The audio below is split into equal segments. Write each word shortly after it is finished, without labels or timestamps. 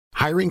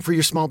Hiring for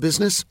your small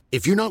business?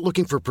 If you're not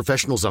looking for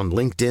professionals on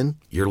LinkedIn,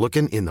 you're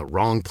looking in the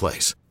wrong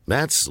place.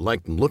 That's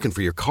like looking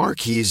for your car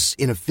keys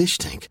in a fish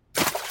tank.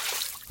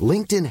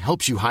 LinkedIn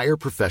helps you hire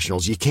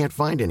professionals you can't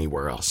find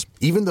anywhere else,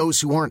 even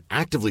those who aren't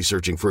actively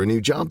searching for a new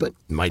job but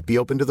might be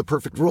open to the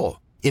perfect role.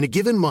 In a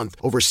given month,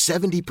 over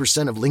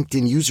 70% of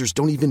LinkedIn users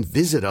don't even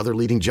visit other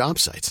leading job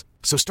sites.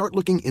 So start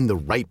looking in the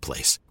right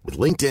place. With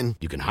LinkedIn,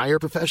 you can hire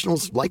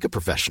professionals like a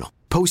professional.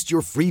 Post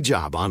your free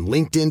job on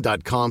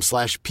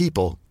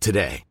linkedin.com/people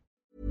today.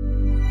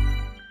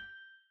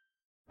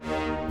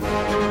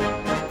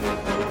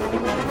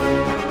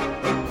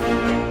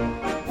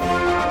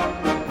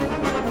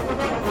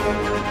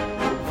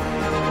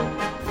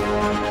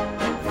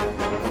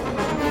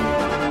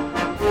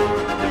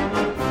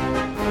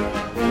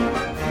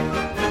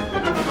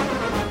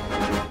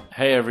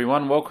 Hey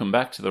everyone, welcome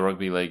back to the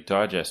Rugby League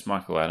Digest.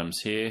 Michael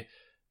Adams here,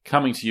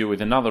 coming to you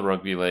with another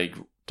Rugby League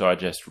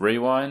Digest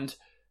Rewind.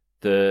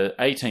 The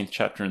 18th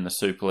chapter in the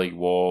Super League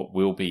War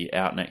will be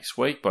out next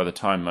week. By the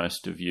time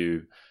most of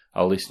you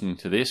are listening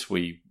to this,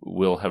 we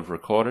will have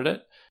recorded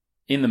it.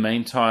 In the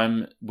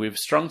meantime, we've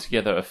strung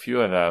together a few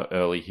of our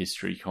early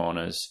history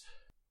corners,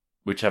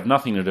 which have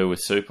nothing to do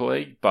with Super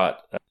League,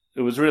 but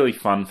it was really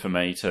fun for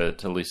me to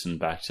listen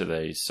back to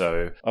these.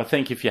 So I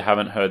think if you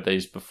haven't heard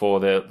these before,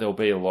 there'll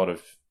be a lot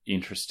of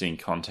interesting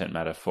content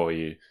matter for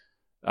you.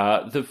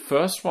 The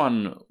first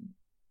one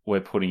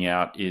we're putting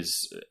out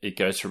it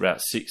goes for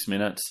about 6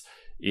 minutes.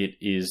 It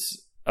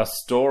is a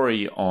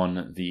story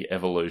on the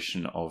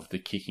evolution of the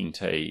kicking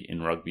tee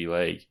in rugby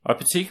league. I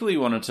particularly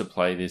wanted to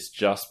play this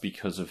just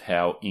because of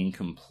how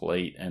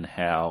incomplete and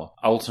how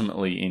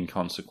ultimately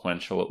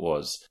inconsequential it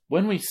was.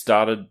 When we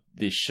started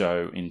this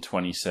show in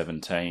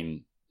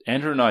 2017,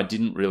 Andrew and I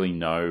didn't really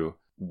know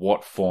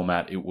what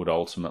format it would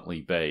ultimately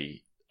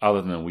be,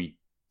 other than we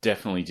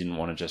definitely didn't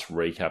want to just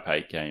recap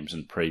 8 games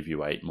and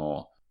preview 8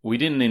 more. We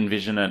didn't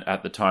envision it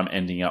at the time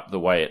ending up the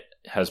way it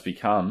has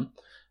become,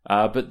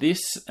 but this,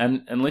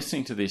 and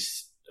listening to this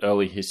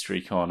early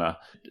history corner,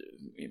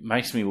 it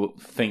makes me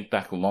think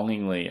back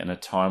longingly in a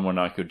time when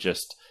I could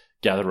just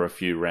gather a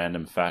few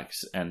random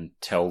facts and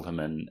tell them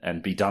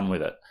and be done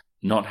with it.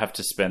 Not have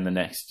to spend the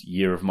next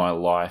year of my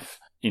life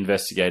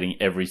investigating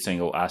every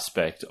single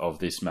aspect of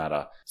this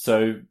matter.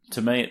 So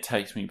to me, it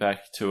takes me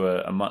back to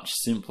a much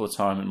simpler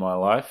time in my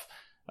life.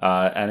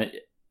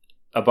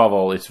 Above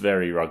all, it's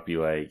very rugby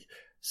league.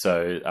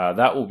 So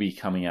that will be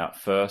coming out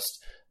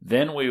first.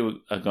 Then we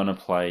are going to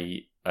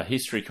play a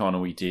history corner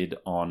we did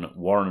on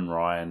Warren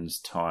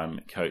Ryan's time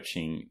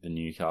coaching the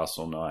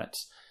Newcastle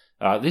Knights.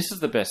 This is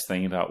the best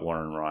thing about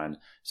Warren Ryan.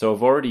 So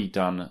I've already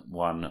done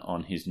one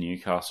on his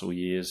Newcastle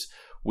years.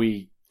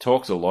 We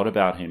talked a lot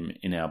about him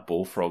in our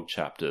Bullfrog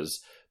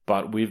chapters,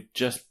 but we've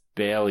just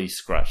barely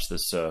scratched the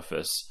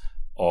surface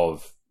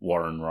of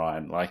Warren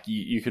Ryan. Like,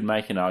 you could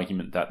make an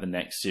argument that the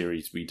next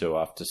series we do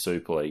after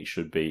Super League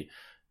should be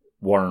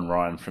Warren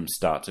Ryan from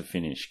start to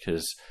finish,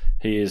 because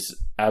he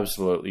is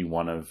absolutely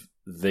one of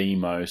the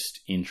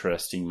most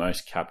interesting,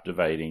 most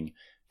captivating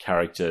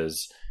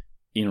characters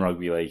in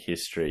rugby league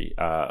history.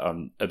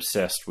 I'm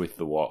obsessed with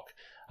the Wok.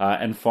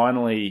 And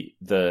finally,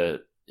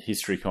 the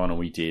history corner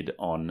we did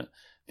on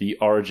the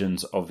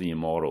origins of the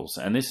Immortals.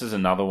 And this is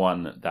another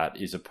one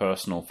that is a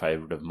personal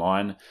favourite of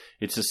mine.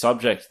 It's a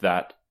subject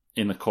that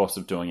in the course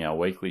of doing our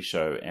weekly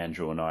show,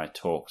 Andrew and I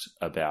talked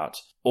about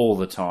all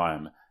the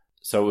time.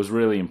 So it was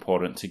really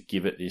important to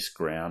give it this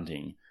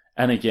grounding.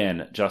 And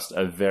again, just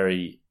a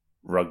very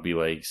rugby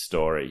league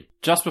story.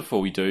 Just before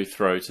we do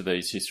throw to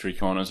these history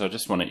corners, I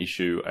just want to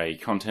issue a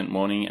content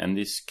warning, and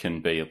this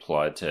can be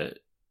applied to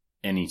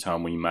any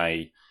time we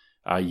may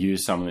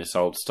use some of this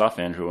old stuff.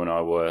 Andrew and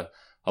I were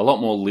a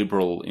lot more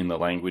liberal in the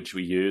language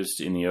we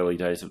used in the early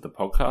days of the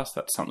podcast.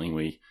 That's something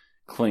we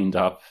cleaned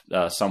up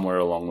somewhere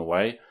along the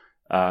way.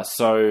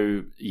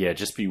 So,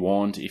 just be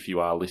warned if you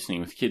are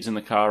listening with kids in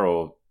the car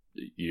or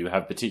you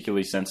have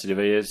particularly sensitive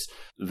ears.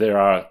 There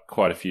are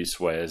quite a few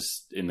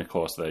swears in the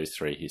course of those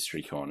 3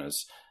 history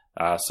corners.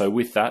 So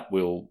with that,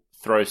 we'll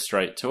throw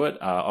straight to it.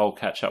 I'll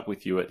catch up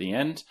with you at the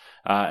end,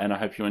 and I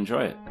hope you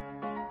enjoy it.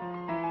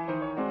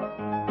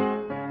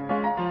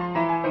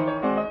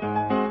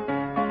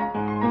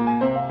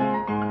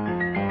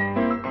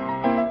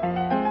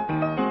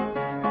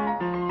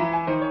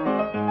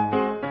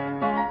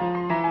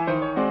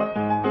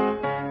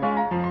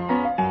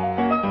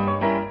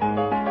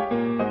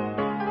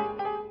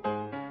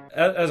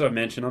 As I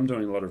mentioned, I'm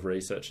doing a lot of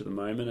research at the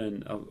moment,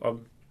 and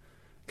I'm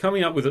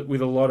coming up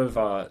with a lot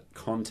of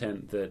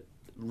content that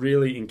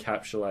really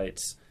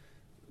encapsulates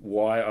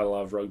why I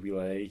love rugby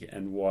league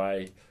and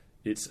why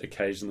it's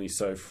occasionally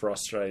so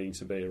frustrating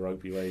to be a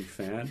rugby league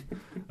fan.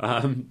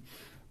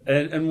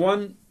 And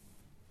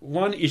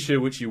one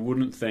issue which you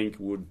wouldn't think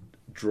would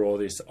draw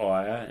this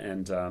ire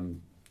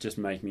and just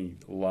make me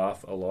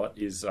laugh a lot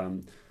is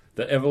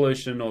the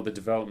evolution or the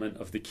development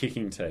of the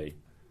kicking tee.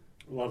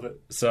 Love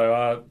it.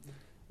 So,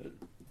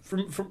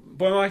 from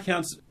by my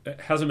accounts,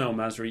 Hazem Al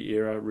Masri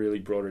era really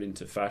brought it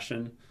into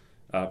fashion.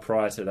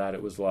 Prior to that,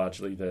 it was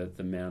largely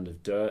the mound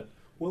of dirt.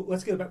 Well,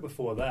 let's go back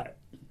before that.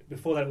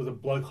 before that it was a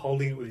bloke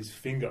holding it with his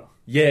finger.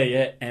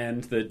 Yeah,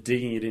 and the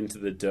digging it into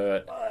the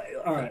dirt.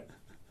 All right.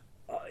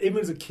 Even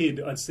as a kid,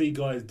 I'd see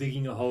guys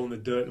digging a hole in the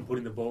dirt and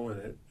putting the ball in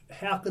it.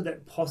 How could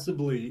that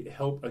possibly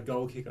help a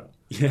goal kicker?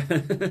 Yeah.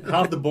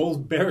 Half the ball's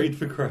buried,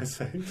 for Christ's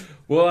sake.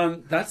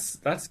 Well, that's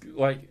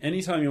like,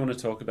 anytime you want to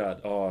talk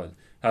about,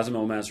 Hazem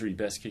El Masri,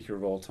 best kicker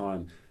of all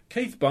time,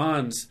 Keith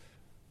Barnes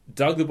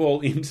dug the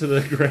ball into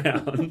the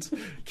ground,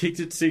 kicked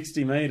it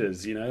 60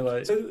 metres,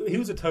 So he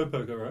was a toe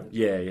poker, right?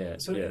 Yeah.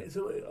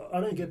 So I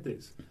don't get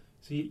this.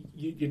 So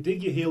you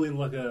dig your heel in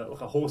like a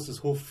horse's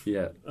hoof.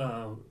 Yeah.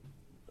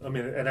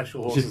 An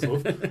actual horse's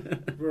hoof.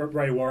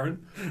 Ray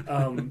Warren.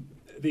 And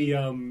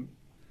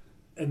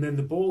then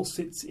the ball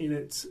sits in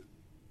its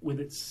with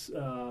its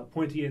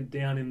pointy end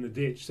down in the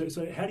ditch.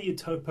 So how do you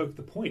toe poke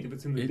the point if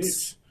it's in the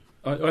ditch?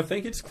 I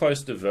think it's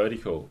close to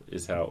vertical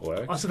is how it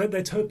works. Oh, so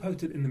they toe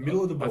poked it in the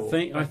middle of the ball.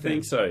 I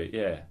think so.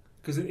 Yeah.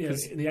 Because in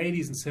the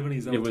 80s and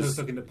 70s they were toe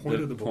poking the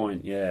point of the ball.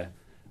 Point, yeah.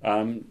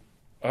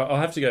 I'll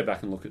have to go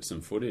back and look at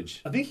some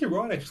footage. I think you're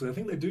right. Actually, I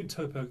think they do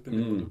toe poke the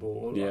middle of the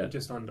ball, or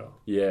just under.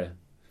 Yeah.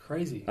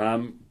 Crazy.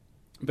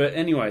 But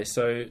anyway,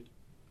 so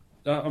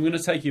I'm going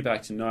to take you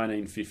back to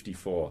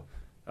 1954.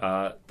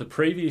 The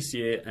previous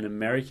year, an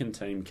American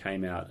team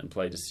came out and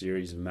played a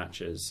series of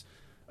matches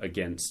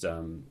against,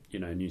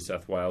 New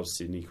South Wales,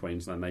 Sydney,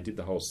 Queensland. They did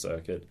the whole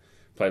circuit,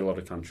 played a lot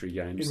of country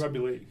games. In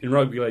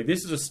rugby league.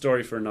 This is a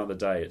story for another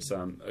day. It's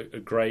a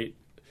great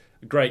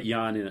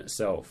yarn in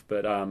itself.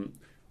 But I'm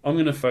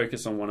going to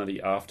focus on one of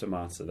the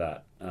aftermaths of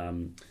that.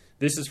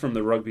 This is from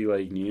the Rugby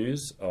League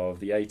News of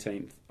the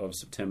 18th of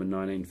September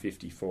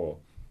 1954.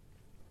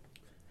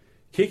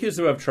 Kickers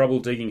who have trouble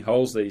digging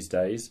holes these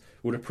days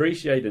would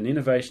appreciate an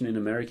innovation in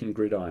American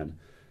gridiron.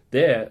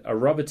 There, a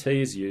rubber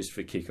tee is used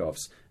for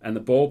kickoffs, and the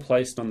ball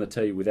placed on the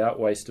tee without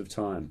waste of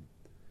time.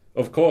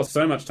 Of course,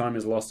 so much time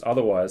is lost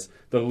otherwise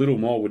that a little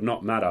more would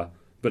not matter,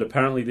 but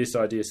apparently this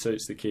idea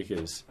suits the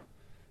kickers.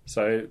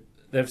 So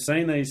they've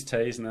seen these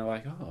tees and they're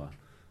like,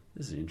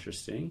 this is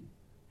interesting.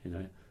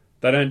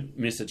 They don't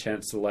miss a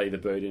chance to lay the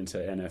boot into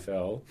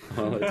NFL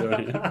while they're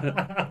doing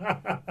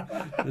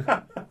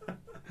it.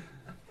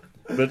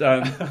 But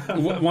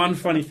one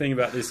funny thing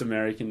about this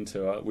American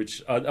tour,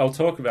 which I'll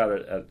talk about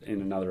it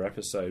in another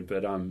episode,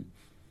 but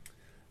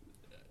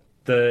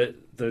the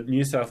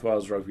New South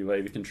Wales Rugby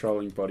League, the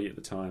controlling body at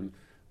the time,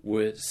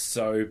 were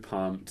so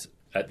pumped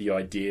at the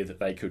idea that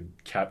they could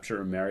capture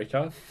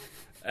America,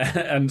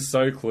 and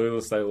so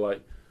clueless. They were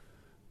like,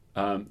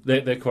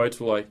 their quotes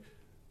were like,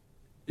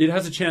 "It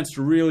has a chance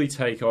to really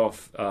take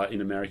off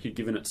in America,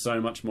 given it's so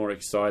much more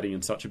exciting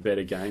and such a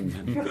better game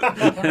than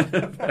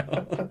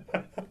NFL."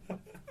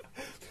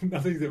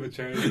 Nothing's ever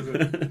changed, is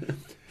it?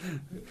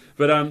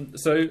 But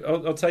so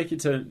I'll take you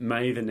to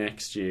May the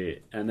next year,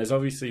 and there's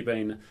obviously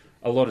been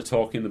a lot of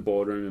talk in the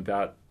boardroom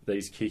about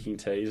these kicking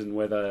tees and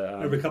whether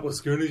over a couple of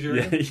schooners, you're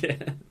in?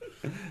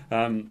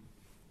 Yeah.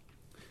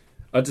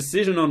 A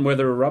decision on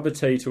whether a rubber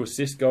tee to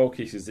assist goal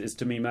kickers is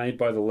to be made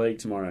by the league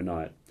tomorrow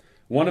night.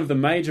 One of the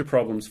major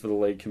problems for the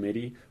league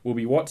committee will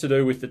be what to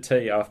do with the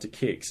tee after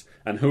kicks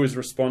and who is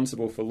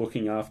responsible for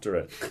looking after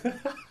it.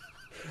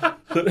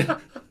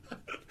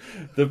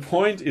 The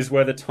point is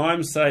whether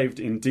time saved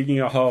in digging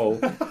a hole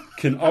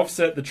can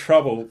offset the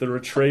trouble the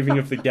retrieving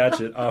of the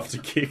gadget after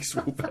kicks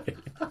will be.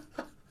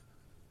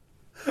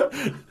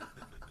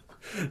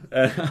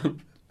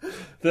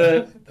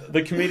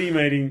 The committee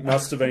meeting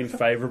must have been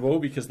favourable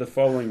because the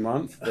following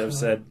month they've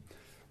said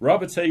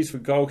rubber tees for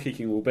goal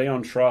kicking will be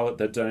on trial at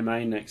the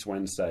Domain next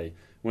Wednesday,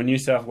 when New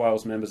South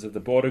Wales members of the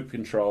Board of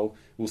Control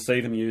will see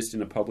them used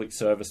in a public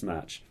service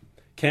match.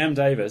 Cam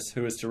Davis,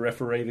 who is to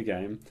referee the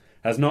game,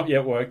 has not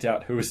yet worked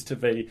out who is to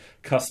be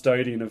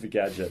custodian of the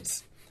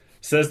gadgets.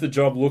 Says the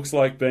job looks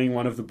like being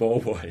one of the ball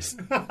boys.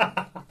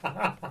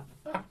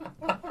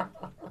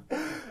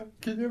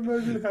 Can you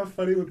imagine how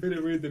funny it would be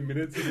to read the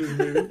minutes of these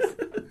meetings?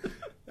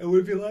 It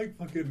would be like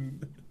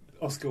fucking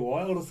Oscar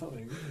Wilde or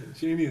something.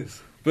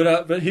 Genius.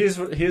 But here's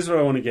what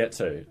I want to get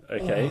to,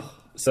 okay?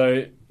 So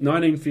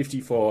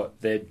 1954,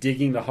 they're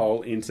digging the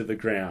hole into the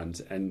ground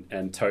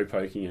and toe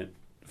poking it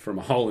from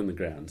a hole in the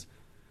ground.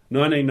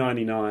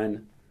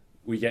 1999,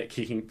 we get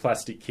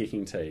plastic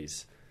kicking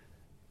tees.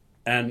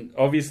 And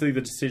obviously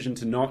the decision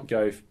to not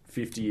go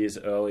 50 years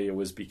earlier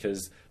was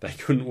because they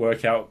couldn't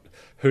work out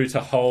who was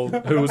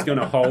going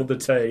to hold the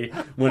tee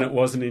when it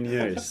wasn't in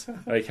use,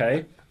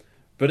 okay?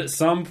 But at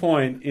some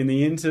point in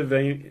the in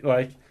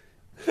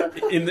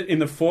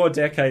the 4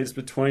 decades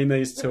between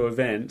these two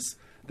events,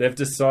 they've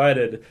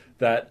decided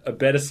that a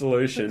better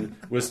solution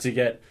was to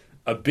get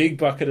a big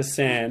bucket of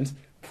sand,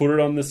 put it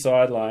on the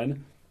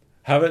sideline,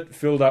 have it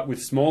filled up with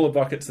smaller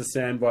buckets of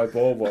sand by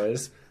ball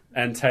boys,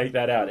 and take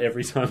that out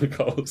every time a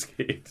goal is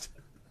kicked.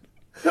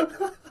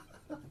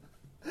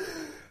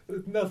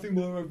 There's nothing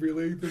more rugby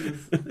league than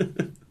this.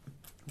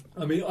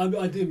 I mean,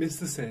 I do miss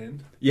the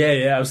sand.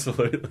 Yeah,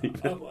 absolutely.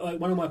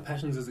 One of my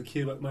passions as a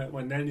kid,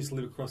 my nan used to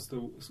live across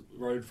the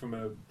road from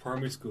a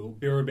primary school,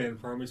 Birraband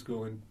Primary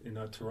School in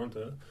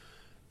Toronto.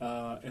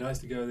 And I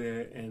used to go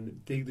there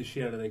and dig the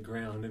shit out of their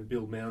ground and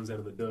build mounds out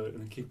of the dirt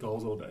and kick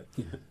goals all day.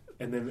 Yeah.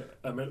 And then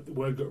the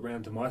word got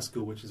round to my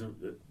school, which is a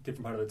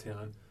different part of the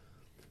town.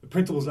 The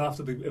principal's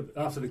after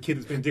the kid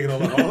that's been digging all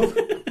the holes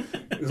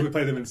because we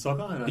played them in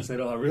soccer. And I said,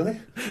 "Oh,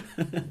 really?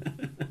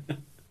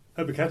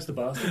 Hope we catch the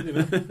bastard." You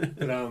know.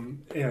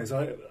 But anyway,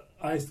 so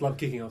I used to love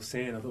kicking off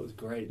sand. I thought it was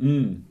great.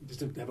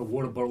 Just to have a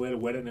water bottle there to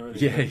wet it and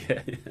everything.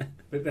 Yeah.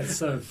 But that's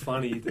so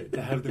funny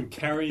to have them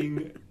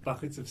carrying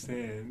buckets of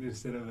sand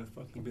instead of a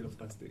fucking bit of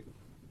plastic.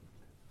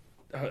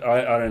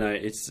 I don't know.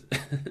 It's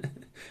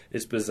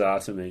it's bizarre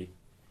to me.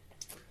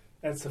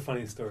 That's the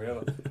funniest story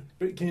ever.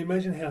 But can you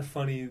imagine how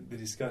funny the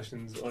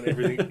discussions on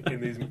everything in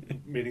these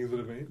meetings would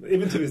have been?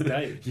 Even to this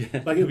day.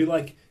 Yeah. Like, it would be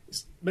like,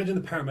 imagine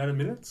the Parramatta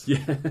minutes.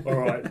 Yeah. All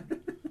right.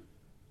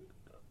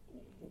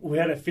 We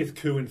had a 5th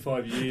coup in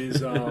 5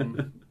 years.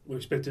 We're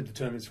expected to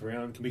turn this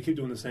around. Can we keep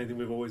doing the same thing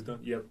we've always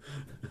done? Yep.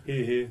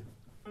 Here.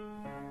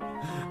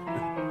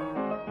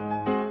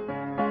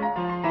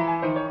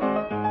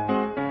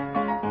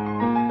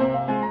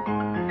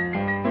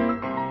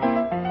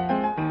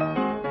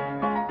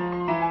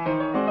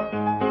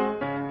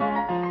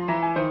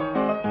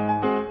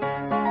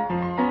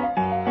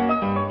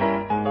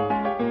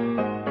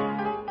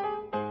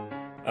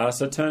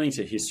 So turning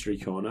to History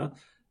Corner,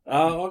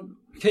 I'm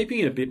keeping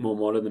it a bit more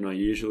modern than I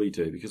usually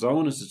do because I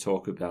wanted to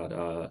talk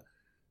about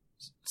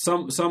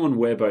someone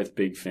we're both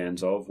big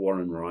fans of,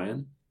 Warren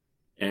Ryan,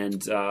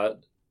 and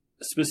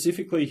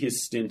specifically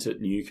his stint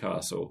at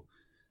Newcastle.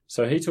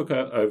 So he took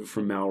over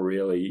from Mal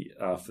Reilly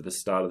for the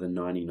start of the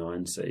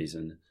 99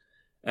 season.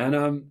 And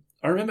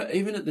I remember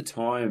even at the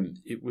time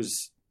it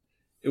was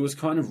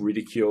kind of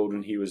ridiculed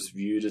and he was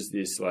viewed as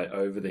this like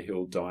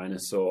over-the-hill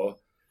dinosaur.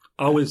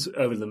 I was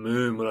over the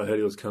moon when I heard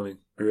he was coming.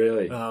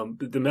 Really?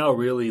 The Mal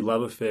Reilly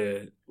love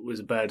affair was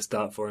a bad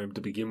start for him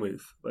to begin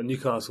with. But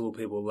Newcastle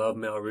people love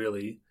Mal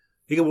Reilly.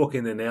 He can walk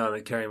in there now and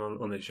they carry him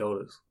on their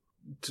shoulders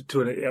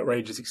to an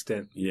outrageous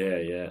extent.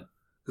 Yeah.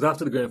 Because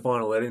after the grand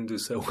final, they didn't do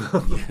so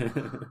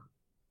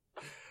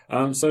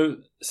well. So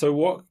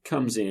what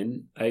comes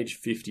in, age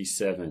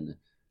 57,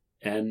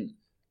 and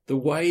the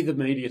way the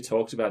media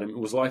talked about him, it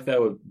was like they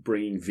were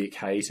bringing Vic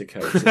Hay to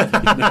coach him.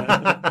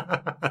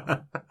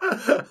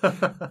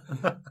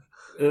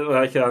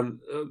 Like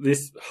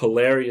this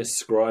hilarious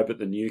scribe at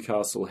the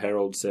Newcastle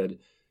Herald said,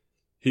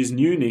 his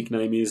new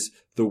nickname is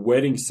the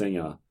Wedding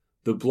Singer.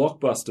 The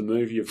blockbuster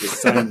movie of the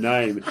same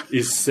name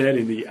is set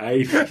in the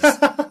 80s.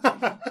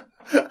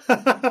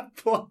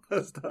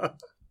 Blockbuster.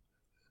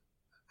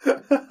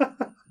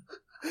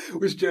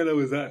 Which journal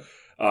was that?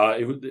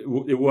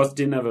 It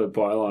didn't have a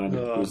byline.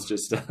 It was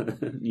just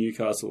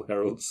Newcastle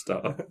Herald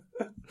stuff.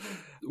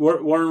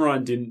 Warren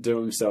Ryan didn't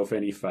do himself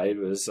any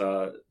favours.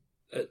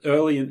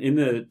 Early in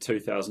the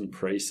 2000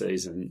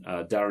 pre-season,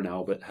 Darren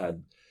Albert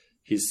had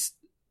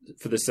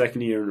for the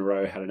second year in a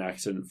row, had an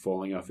accident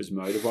falling off his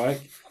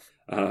motorbike.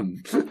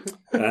 And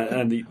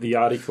the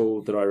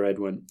article that I read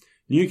went,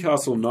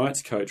 Newcastle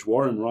Knights coach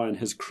Warren Ryan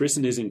has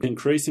christened his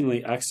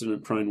increasingly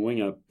accident-prone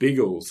winger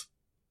Biggles.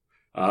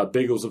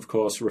 Biggles, of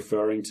course,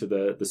 referring to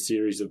the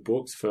series of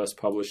books first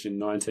published in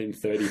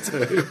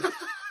 1932.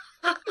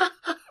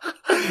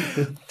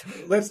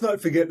 Let's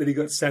not forget that he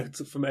got sacked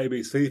from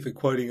ABC for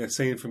quoting a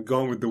scene from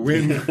Gone with the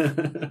Wind.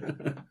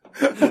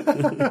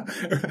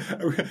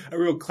 a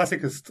real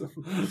classicist.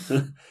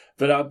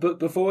 But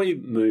before we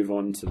move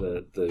on to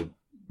the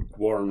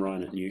Warren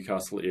Ryan at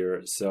Newcastle era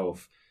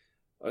itself,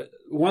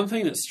 one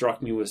thing that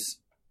struck me was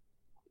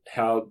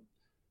how,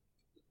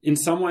 in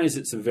some ways,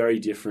 it's a very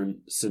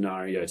different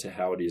scenario to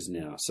how it is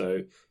now.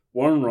 So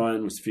Warren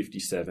Ryan was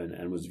 57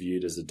 and was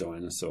viewed as a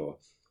dinosaur.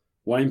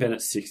 Wayne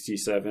Bennett's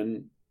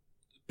 67.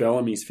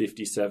 Bellamy's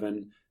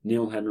 57.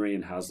 Neil Henry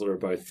and Hasler are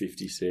both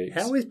 56.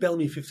 How is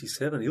Bellamy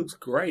 57? He looks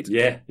great.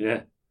 Yeah.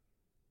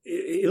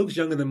 He looks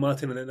younger than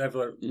Martin and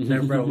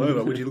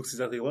Navratilova, which he looks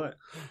exactly like.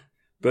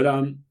 But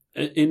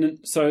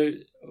so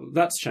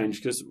that's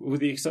changed because,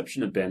 with the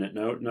exception of Bennett,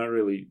 no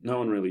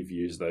one really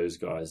views those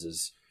guys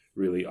as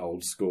really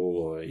old school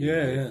or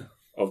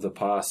of the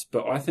past.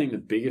 But I think the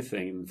bigger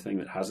thing, the thing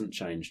that hasn't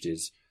changed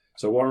is,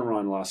 so Warren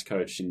Ryan last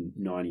coached in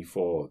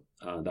 94.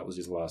 That was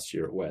his last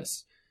year at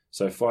West.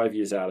 So 5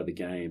 years out of the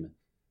game.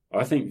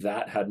 I think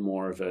that had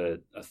more of a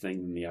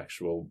thing than the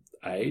actual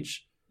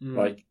age.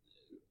 Like,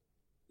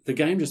 the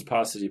game just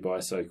passes you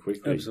by so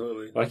quickly.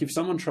 Absolutely. Like, if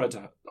someone tried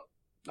to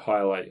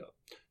highlight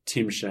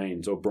Tim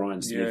Sheens or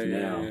Brian Smith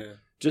now,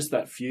 just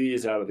that few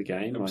years out of the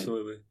game.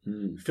 Absolutely.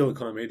 Phil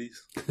Economides.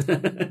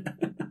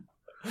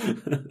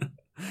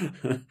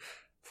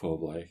 Poor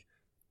Blake.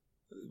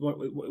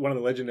 One of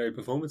the legendary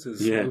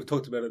performances. Yeah. We've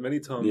talked about it many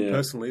times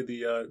personally.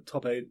 The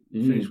top 8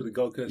 finish with the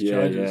Gold Coast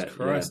Chargers.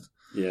 Christ.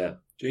 Yeah.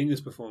 Genius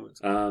performance.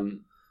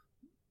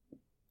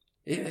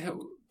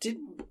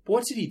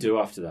 What did he do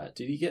after that?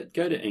 Did he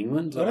go to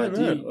England? I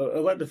don't know. I'd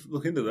like to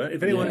look into that.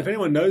 If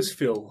anyone knows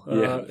Phil,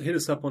 hit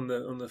us up on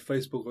the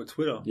Facebook or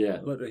Twitter. Yeah.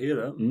 I'd like to hear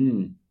that.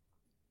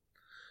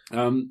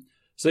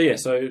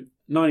 So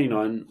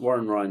 99,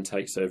 Warren Ryan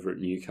takes over at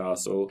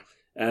Newcastle,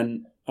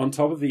 and on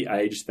top of the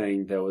age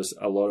thing, there was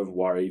a lot of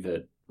worry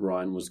that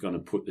Ryan was going to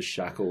put the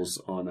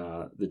shackles on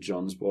the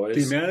Johns boys.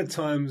 The amount of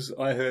times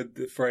I heard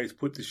the phrase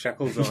 "put the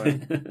shackles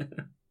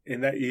on"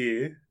 in that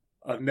year,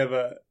 I've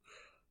never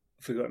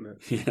forgotten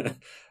it.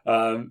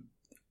 Yeah.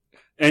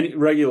 And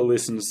regular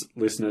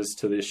listeners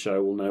to this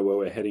show will know where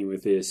we're heading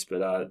with this,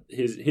 but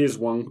here's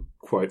one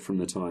quote from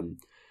the time.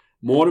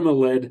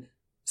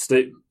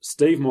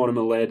 Steve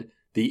Mortimer led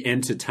the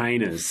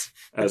Entertainers,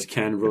 as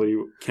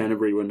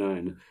Canterbury were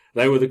known.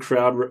 They were the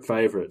crowd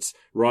favourites.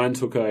 Ryan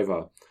took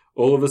over.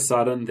 All of a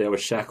sudden, there were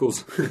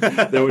shackles.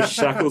 There were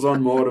shackles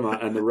on Mortimer,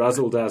 and the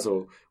razzle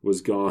dazzle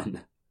was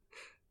gone.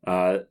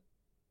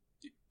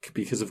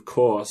 Because of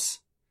course,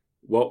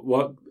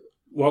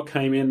 what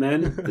came in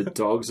then? The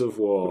Dogs of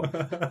War.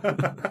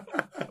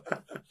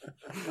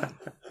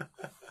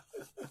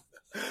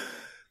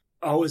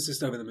 I was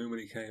just over the moon when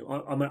he came.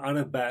 I'm an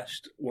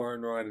unabashed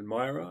Warren Ryan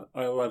admirer.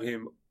 I love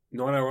him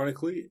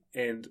non-ironically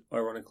and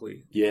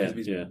ironically because of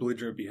his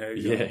belligerent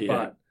behaviour.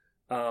 But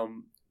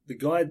the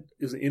guy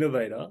is an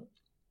innovator.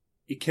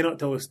 You cannot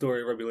tell a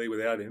story of rugby league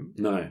without him.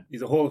 No.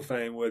 He's a Hall of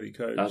Fame worthy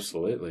coach.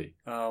 Absolutely.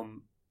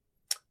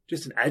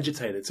 Just an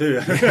agitator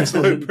too.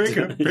 Absolute prick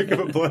of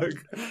a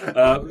bloke.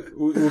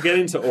 We'll get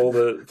into all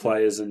the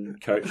players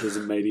and coaches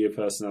and media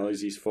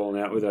personalities he's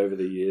fallen out with over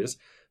the years.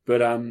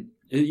 But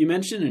you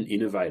mentioned an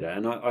innovator,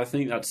 and I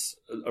think that's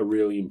a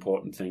really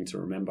important thing to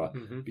remember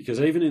because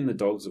even in the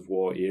Dogs of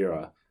War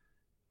era,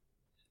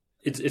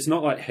 it's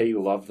not like he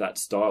loved that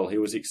style. He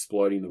was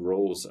exploiting the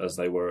rules as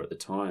they were at the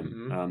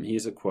time.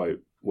 Here's a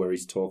quote where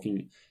he's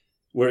talking,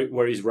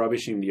 where he's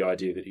rubbishing the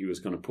idea that he was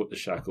going to put the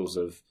shackles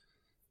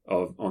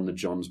on the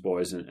Johns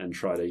boys and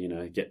try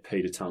to get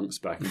Peter Tunks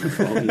back in the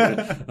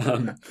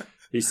fold.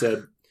 He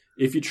said,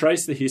 "If you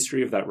trace the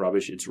history of that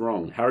rubbish, it's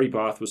wrong. Harry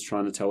Barth was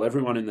trying to tell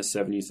everyone in the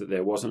 70s that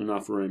there wasn't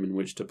enough room in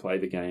which to play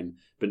the game,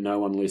 but no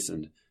one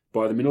listened.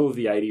 By the middle of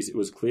the 80s, it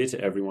was clear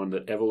to everyone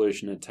that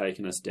evolution had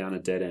taken us down a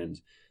dead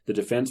end. The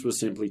defence was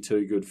simply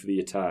too good for the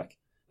attack.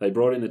 They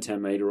brought in the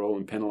 10-metre rule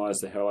and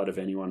penalised the hell out of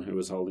anyone who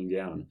was holding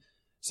down."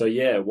 So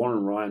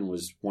Warren Ryan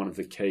was one of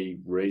the key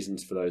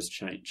reasons for those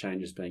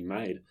changes being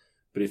made.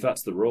 But if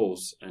that's the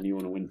rules and you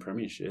want to win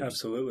premierships...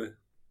 Absolutely.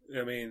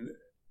 I mean,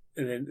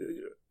 and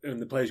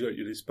the players you got at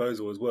your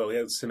disposal as well. He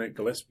had Cement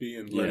Gillespie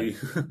and bloody,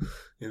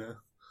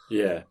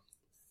 Yeah.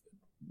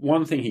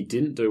 One thing he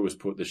didn't do was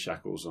put the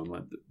shackles on.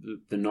 Like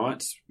the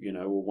Knights,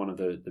 were one of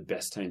the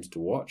best teams to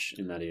watch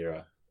in that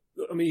era.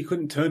 I mean, you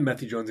couldn't turn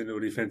Matthew Johns into a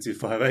defensive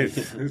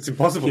 5'8". It's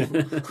impossible.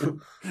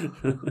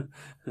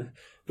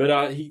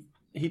 But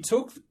he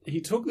took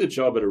the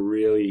job at a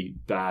really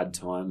bad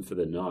time for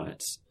the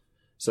Knights.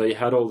 So you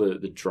had all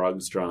the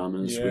drugs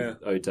dramas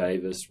with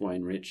O'Davis,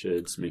 Wayne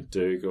Richards,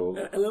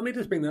 McDougall. And let me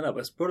just bring that up.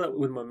 I brought it up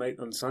with my mate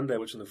on Sunday,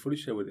 watching the footy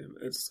show with him.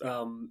 It's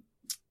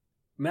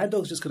Mad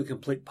Dog's just got a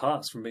complete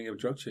pass from being a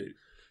drug cheat.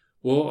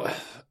 Well,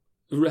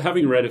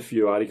 having read a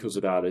few articles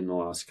about it in the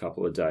last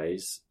couple of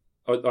days,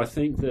 I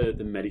think the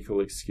medical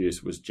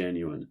excuse was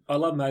genuine. I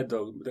love Mad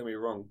Dog, don't get me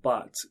wrong,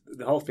 but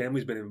the whole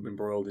family's been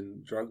embroiled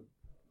in drug.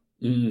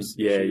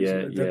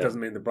 That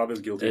doesn't mean the brother's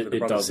guilty for the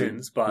brother's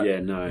sins, but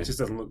it just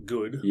doesn't look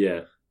good.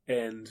 Yeah.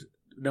 And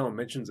no one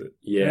mentions it.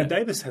 Yeah. Now,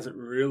 Davis hasn't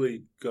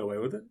really got away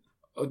with it.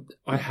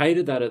 I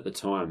hated that at the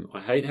time.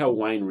 I hate how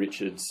Wayne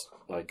Richards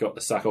got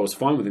the sack. I was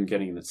fine with him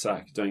getting the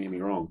sack, don't get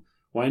me wrong.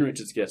 Wayne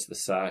Richards gets the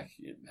sack,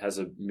 has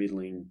a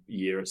middling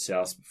year at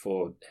South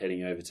before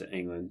heading over to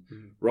England.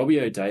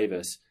 Robbie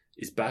O'Davis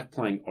is back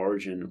playing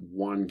Origin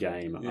one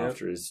game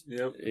after his...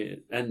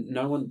 and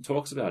no one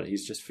talks about it.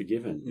 He's just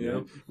forgiven. You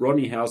know?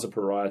 Rodney Howe's a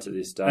pariah to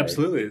this day.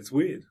 Absolutely, it's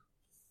weird.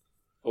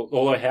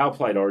 Although Howe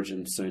played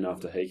Origin soon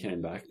after he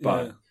came back.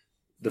 But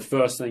the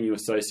first thing you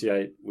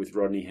associate with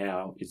Rodney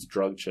Howe is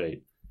drug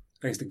cheat.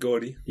 Thanks to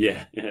Gordy.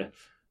 Yeah.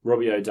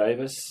 Robbie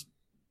O'Davis,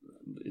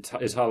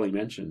 it's hardly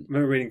mentioned. I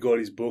remember reading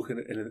Gordy's book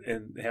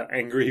and how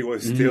angry he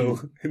was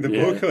still in the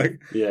book.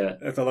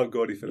 I love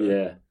Gordy for that.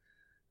 Yeah.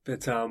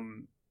 But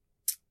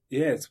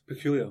it's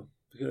peculiar.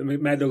 I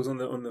mean, Mad Dog's on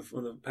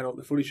the panel at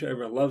the footy show.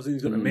 Everyone loves him.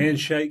 He's got the man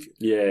shake.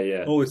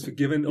 Yeah. Always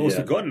forgiven, always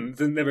forgotten.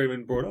 It's never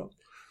even brought up.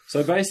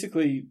 So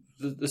basically,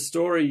 the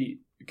story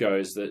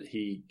goes that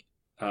he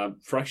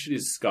fractured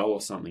his skull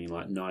or something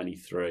in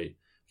 93.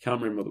 I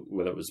can't remember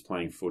whether it was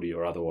playing footy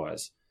or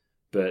otherwise.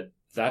 But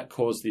that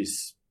caused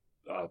this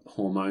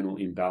hormonal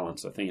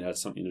imbalance. I think it had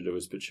something to do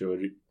with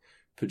his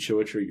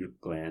pituitary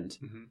gland,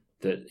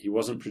 that he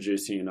wasn't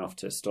producing enough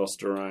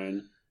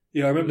testosterone.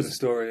 Yeah, I remember the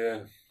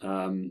story,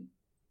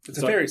 it's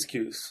a fair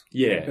excuse.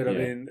 Yeah. But I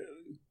mean,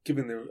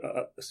 given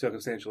the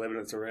circumstantial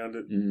evidence around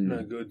it,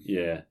 no good.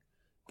 Yeah.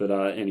 But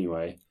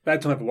anyway.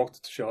 Bad time for Walker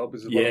to show up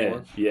is the bottom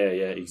line. Yeah,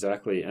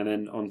 exactly. And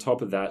then on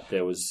top of that,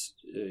 there was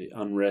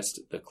unrest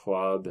at the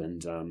club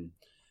and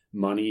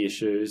money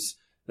issues.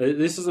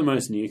 This is the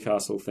most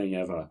Newcastle thing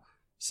ever.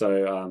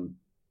 So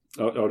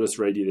I'll just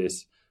read you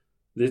this.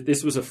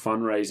 This was a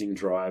fundraising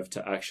drive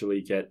to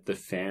actually get the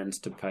fans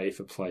to pay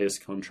for players'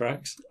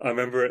 contracts. I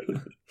remember it.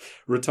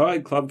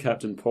 Retired club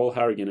captain Paul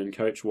Harrigan and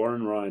coach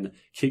Warren Ryan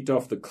kicked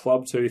off the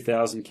Club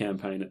 2000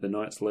 campaign at the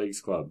Knights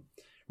Leagues Club.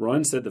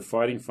 Ryan said the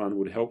Fighting Fund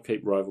would help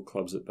keep rival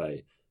clubs at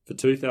bay. For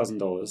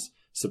 $2,000,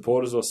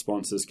 supporters or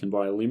sponsors can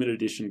buy a limited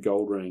edition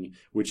gold ring,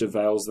 which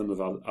avails them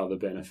of other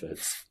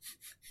benefits.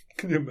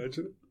 Can you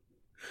imagine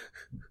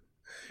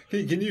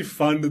it? Can you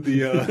fund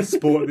the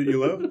sport that you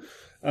love?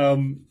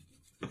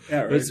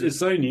 It's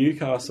so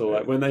Newcastle.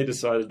 Like when they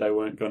decided they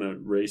weren't going to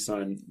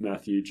re-sign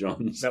Matthew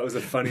Johns. That was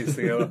the funniest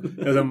thing ever.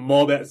 There was a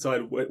mob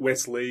outside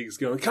West Leagues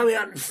going, "Come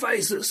out and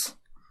face us."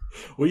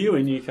 Were you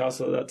in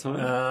Newcastle at that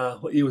time?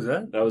 What year was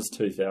that? That was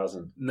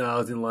 2000. No, I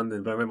was in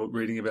London, but I remember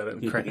reading about it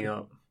and cracking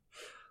up.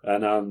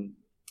 And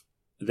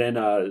then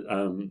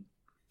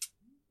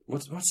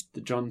what's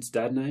the John's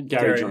dad name?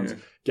 Gary Johns. Yeah.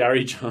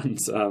 Gary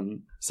Johns.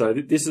 So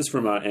this is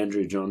from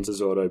Andrew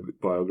Johns'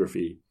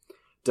 autobiography.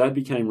 Dad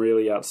became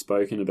really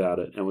outspoken about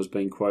it and was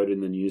being quoted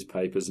in the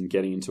newspapers and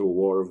getting into a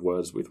war of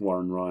words with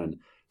Warren Ryan.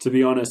 To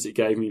be honest, it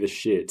gave me the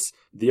shits.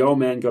 The old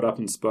man got up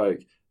and spoke,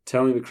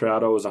 telling the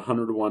crowd I was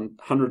 100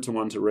 to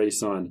 1 to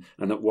re-sign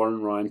and that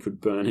Warren Ryan could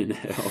burn in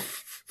hell.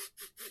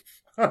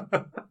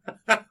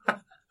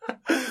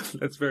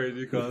 That's very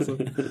Newcastle.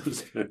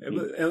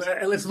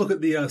 And let's look at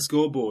the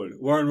scoreboard.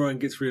 Warren Ryan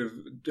gets rid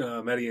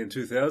of Matty in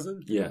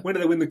 2000. Yeah. When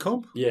did they win the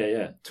comp?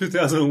 Yeah.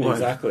 2001.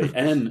 Exactly.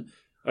 And,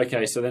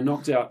 okay, so they're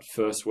knocked out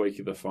first week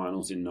of the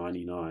finals in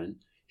 99.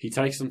 He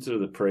takes them to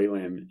the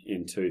prelim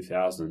in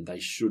 2000. They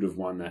should have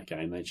won that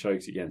game. They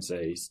choked against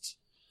East.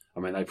 I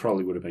mean, they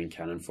probably would have been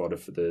cannon fodder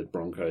for the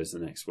Broncos the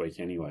next week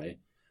anyway.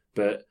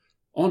 But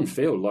on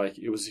field, like,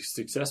 it was a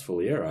successful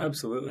era.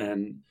 Absolutely.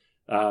 And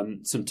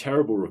some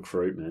terrible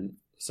recruitment.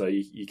 So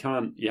you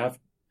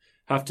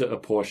have to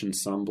apportion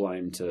some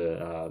blame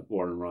to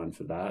Warren Ryan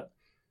for that.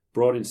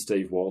 Brought in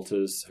Steve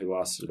Walters, who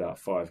lasted about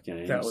 5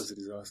 games. That was a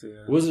disaster,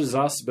 yeah. It was a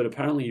disaster, but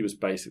apparently he was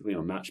basically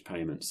on match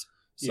payments.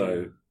 So,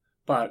 yeah.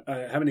 But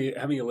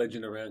having a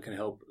legend around can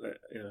help,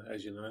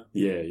 as you know.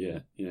 Yeah.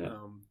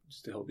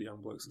 Just to help the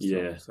young blokes and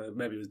stuff. Yeah. So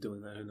maybe he was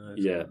doing that, who knows.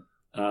 Yeah.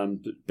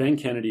 But Ben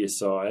Kennedy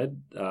aside,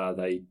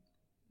 they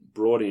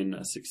brought in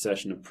a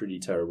succession of pretty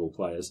terrible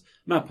players.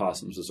 Matt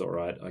Parsons was all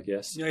right, I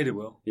guess. Yeah, he did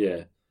well.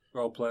 Yeah.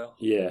 Role player.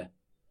 Yeah.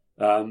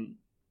 And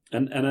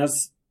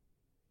as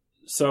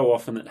so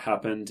often it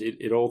happened,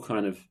 it all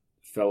kind of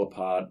fell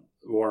apart.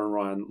 Warren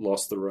Ryan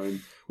lost the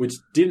room, which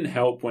didn't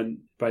help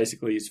when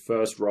basically his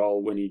first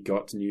role when he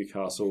got to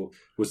Newcastle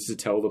was to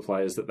tell the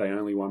players that they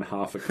only won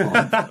half a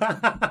comp.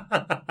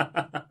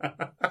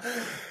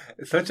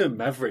 Such a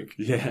maverick.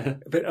 Yeah.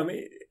 But, I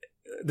mean,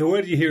 the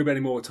word you hear about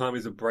him all the time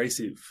is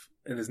abrasive,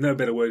 and there's no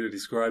better word to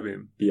describe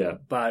him. Yeah.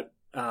 But,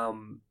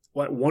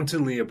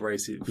 wantonly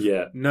abrasive.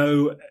 Yeah.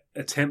 No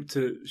attempt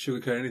to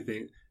sugarcoat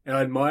anything. And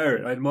I admire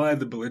it. I admire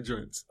the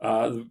belligerence.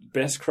 The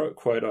best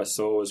quote I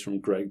saw was from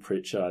Greg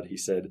Pritchard. He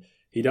said,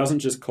 "He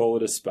doesn't just call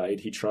it a spade,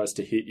 he tries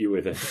to hit you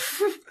with it."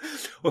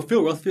 Well,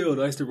 Phil Rothfield,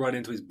 I used to write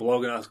into his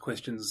blog and ask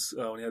questions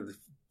when he had the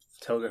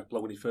Telegraph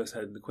blog when he first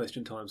had the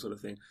question time sort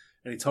of thing.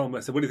 And he told me,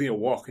 I said, "What do you think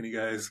of WOC?" And he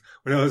goes,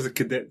 "When I was a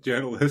cadet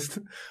journalist,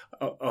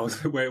 I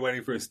was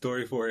waiting for a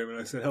story for him. And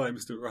I said, 'Hello,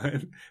 Mr.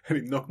 Ryan.' And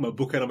he knocked my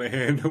book out of my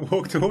hand and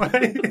walked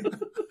away."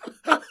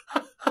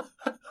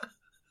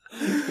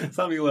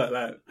 Something like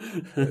that.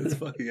 It's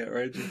fucking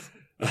outrageous.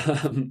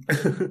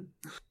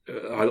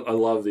 I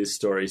love this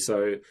story.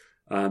 So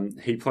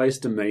he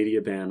placed a media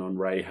ban on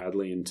Ray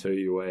Hadley in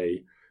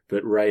 2UE,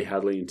 but Ray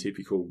Hadley, in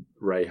typical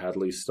Ray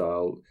Hadley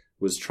style,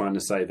 was trying to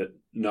say that,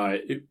 no,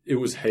 it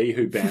was he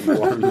who banned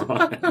Warren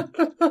Ryan.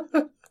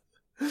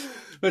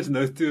 Imagine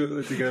those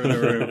two together in a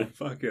room.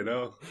 Fucking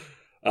hell.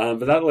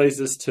 But that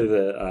leads us to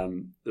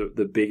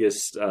the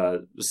biggest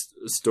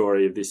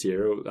story of this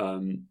year.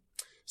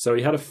 So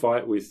he had a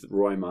fight with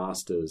Roy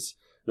Masters.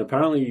 And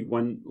apparently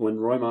when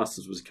Roy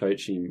Masters was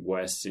coaching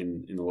West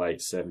in the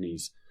late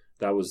 70s,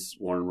 that was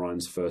Warren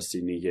Ryan's first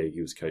Sydney gig.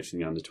 He was coaching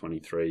the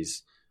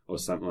under-23s or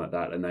something like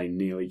that, and they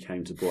nearly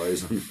came to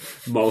blows on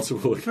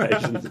multiple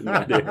occasions in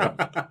that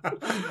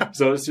era.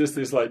 So it's just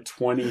this like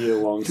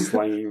 20-year-long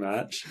slanging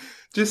match.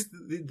 Just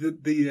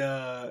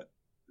the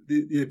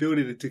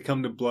ability to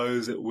come to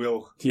blows at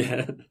will.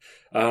 Yeah.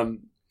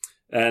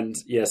 And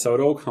yeah, so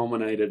it all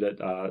culminated at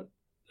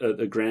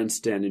the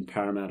grandstand in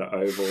Parramatta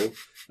Oval.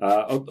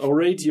 I'll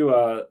read you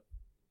I'll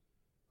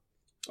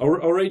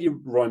read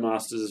you Roy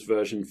Masters'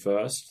 version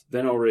first,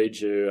 then I'll read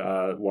you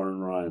Warren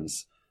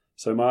Ryan's.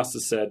 So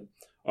Masters said,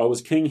 "I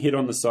was king hit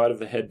on the side of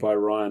the head by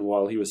Ryan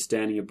while he was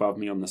standing above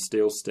me on the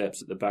steel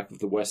steps at the back of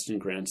the western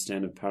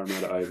grandstand of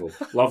Parramatta Oval."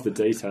 Love the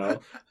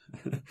detail.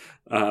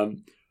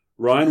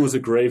 "Ryan was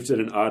aggrieved at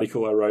an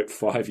article I wrote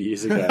 5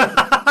 years ago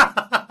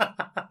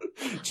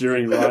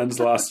during Ryan's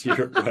last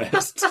year at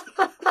West."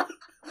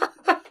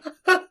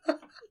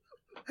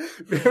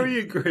 Very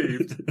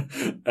aggrieved.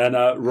 And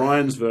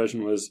Ryan's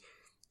version was,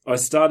 "I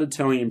started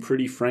telling him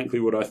pretty frankly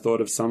what I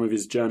thought of some of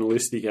his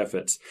journalistic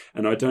efforts,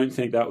 and I don't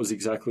think that was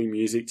exactly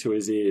music to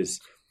his ears.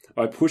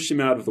 I pushed him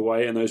out of the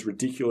way and those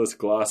ridiculous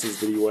glasses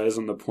that he wears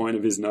on the point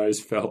of his nose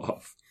fell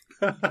off."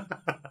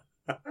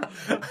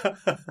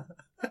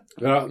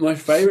 My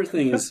favourite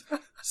thing is,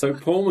 so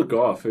Paul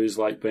McGough, who's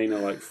like been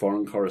a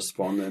foreign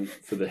correspondent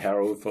for the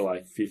Herald for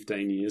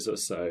 15 years or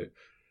so,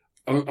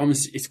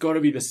 it's got to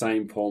be the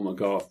same Paul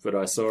McGough, but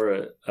I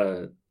saw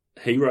a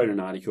he wrote an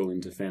article in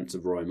defence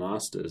of Roy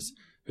Masters,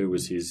 who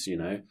was his,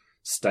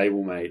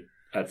 stablemate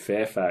at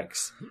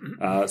Fairfax.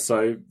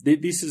 So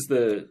this is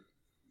the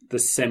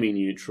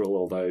semi-neutral,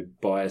 although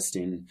biased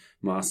in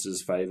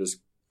Masters' favours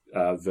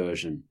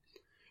version.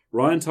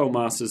 Ryan told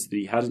Masters that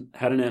he hadn't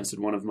answered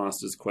one of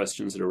Masters'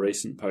 questions at a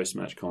recent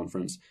post-match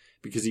conference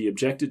because he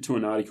objected to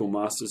an article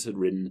Masters had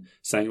written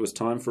saying it was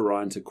time for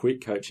Ryan to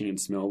quit coaching and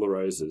smell the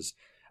roses.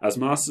 As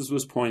Masters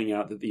was pointing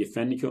out that the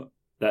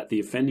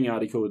offending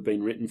article had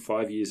been written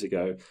 5 years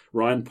ago,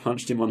 Ryan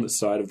punched him on the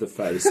side of the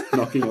face,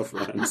 knocking off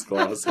Ryan's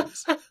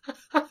glasses.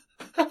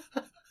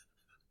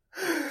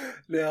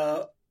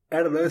 Now,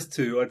 out of those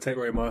two, I'd take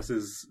Roy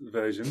Masters'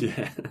 version.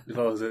 Yeah. If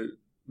I was a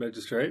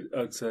magistrate,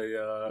 I'd say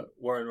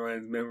Warren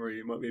Ryan's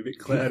memory might be a bit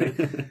cloudy.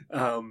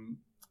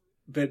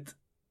 But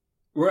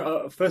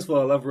first of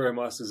all, I love Roy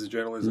Masters'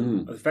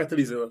 journalism. The fact that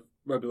he's a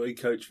rugby league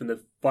coach from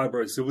the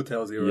Fibro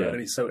Silvertails era, and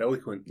he's so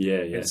eloquent.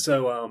 Yeah. And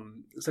so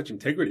such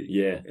integrity.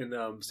 Yeah.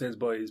 And stands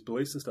by his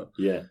beliefs and stuff.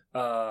 Yeah.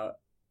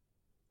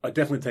 I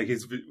definitely take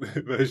his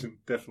version,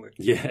 definitely.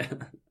 Yeah.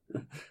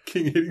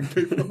 King hitting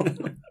people.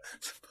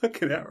 It's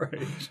fucking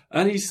outrage.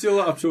 And he's still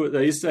up to it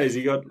these days.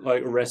 He got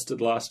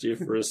arrested last year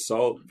for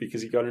assault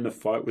because he got in a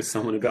fight with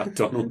someone about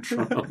Donald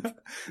Trump.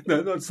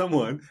 No, not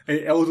someone.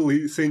 An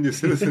elderly senior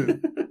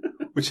citizen,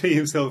 which he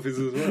himself is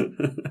as well.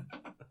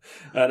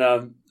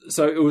 And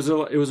so it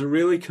was a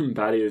really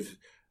combative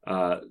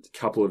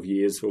couple of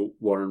years for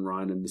Warren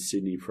Ryan and the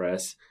Sydney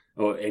press,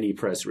 or any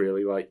press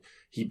really.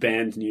 He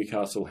banned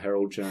Newcastle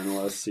Herald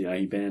journalists. He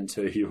banned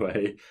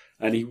Tuhiway,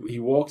 and he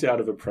walked out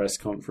of a press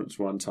conference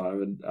one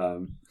time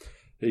and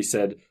he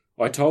said,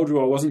 "I told you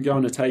I wasn't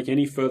going to take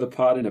any further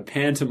part in a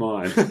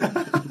pantomime."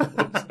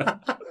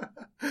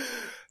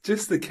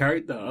 Just the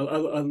character.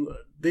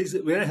 We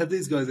don't have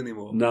these guys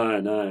anymore.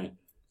 No.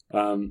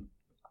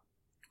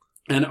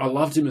 And I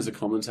loved him as a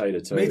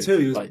commentator too. Me too.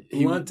 He was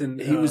blunt, and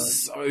he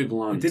was so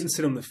blunt. He didn't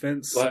sit on the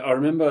fence. I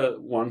remember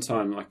one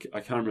time, I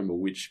can't remember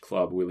which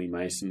club Willie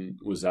Mason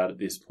was at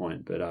this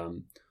point, but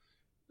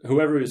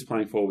whoever he was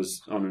playing for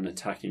was on an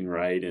attacking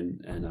raid,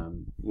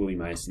 and Willie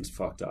Mason's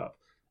fucked up,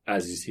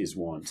 as is his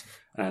wont.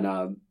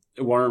 And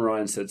Warren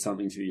Ryan said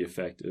something to the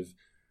effect of,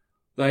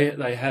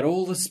 "They had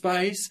all the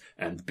space,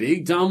 and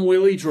big dumb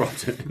Willie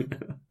dropped it."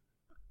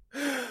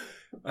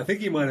 I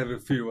think he might have a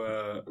few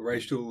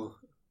racial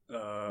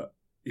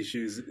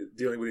issues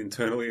dealing with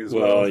internally as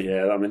well. Well,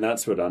 yeah, I mean,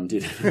 that's what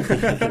undid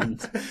him.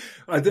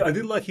 I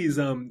did like his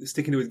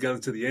sticking to his guns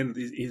to the end,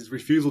 his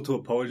refusal to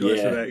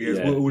apologise for that. He goes,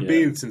 well, it would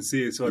be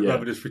insincere, so I'd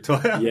rather just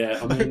retire. Yeah,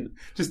 I mean...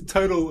 just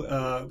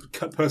total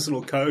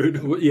personal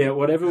code. Yeah,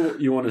 whatever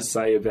you want to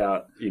say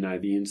about,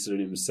 the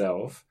incident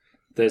himself,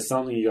 there's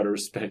something you got to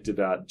respect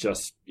about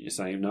just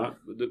saying, no,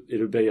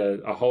 it'll be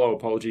a hollow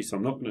apology, so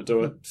I'm not going to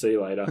do it. See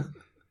you later.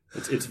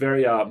 It's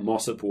very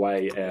Mossop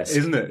Way-esque.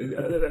 Isn't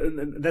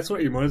it? That's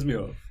what it reminds me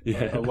of.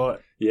 Yeah. A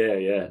lot.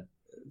 Yeah.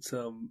 It's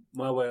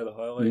my way or the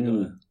highway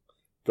guy.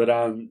 But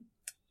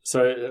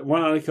so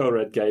one article I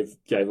read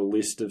gave a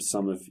list of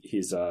some of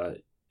his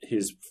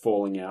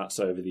falling outs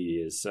over the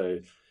years. So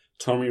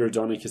Tommy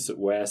Raudonikis at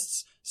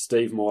Wests,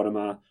 Steve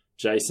Mortimer,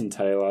 Jason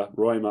Taylor,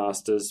 Roy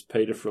Masters,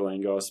 Peter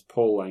Frelengos,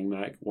 Paul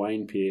Langmack,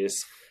 Wayne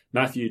Pearce,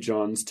 Matthew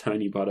Johns,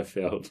 Tony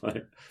Butterfield.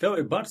 Felt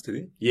with Butts, did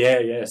he?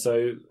 Yeah.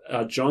 So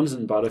Johns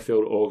and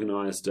Butterfield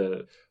organised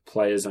a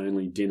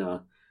players-only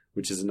dinner,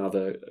 which is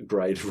another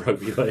great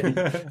rugby league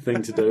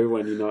thing to do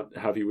when you're not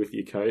happy with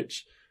your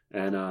coach.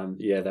 And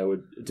they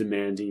were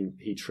demanding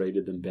he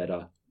treated them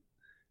better.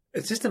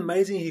 It's just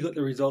amazing he got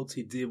the results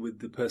he did with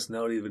the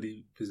personality that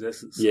he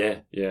possesses. Yeah.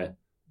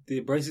 The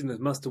abrasiveness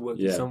must have worked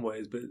in some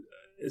ways, but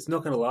it's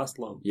not going to last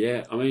long.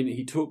 Yeah, I mean,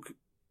 he took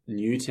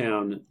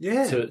Newtown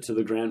to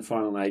the grand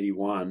final in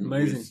 81.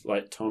 Amazing.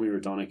 With Tommy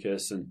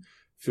Raudonikis and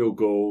Phil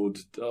Gould,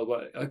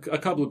 a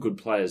couple of good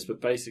players, but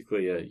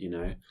basically,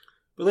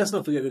 But let's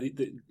not forget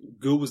that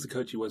Gould was the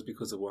coach he was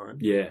because of Warren.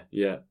 Yeah.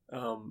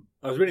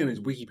 I was reading on his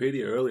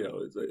Wikipedia earlier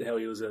how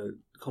he was a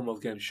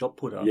Commonwealth Games shot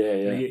putter.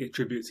 Yeah. And he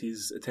attributes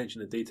his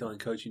attention to detail and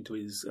coaching to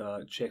his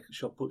Czech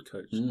shot put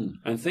coach.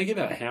 And think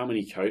about how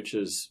many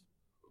coaches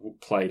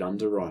played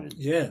under Ryan.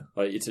 Yeah.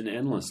 It's an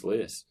endless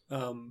list.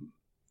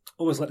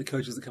 Almost like the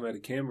coaches that come out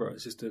of Canberra.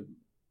 It's just a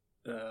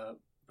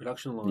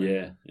production line.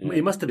 Yeah.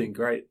 He must have been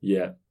great.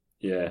 Yeah.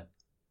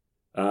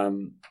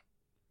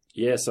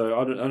 So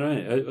I don't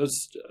know.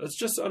 It's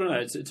just I don't know.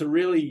 It's a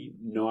really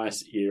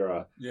nice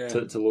era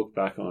to look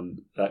back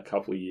on that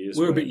couple of years.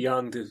 We're a bit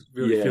young to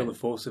really feel the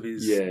force of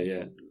his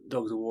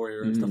Dogs of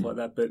Warrior and stuff like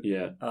that. But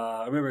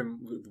I remember him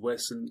with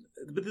West,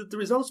 but the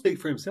results speak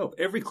for himself.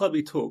 Every club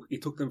he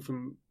took them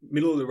from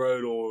middle of the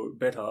road or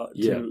better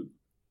to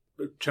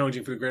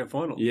challenging for the grand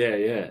final.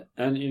 Yeah.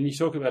 And you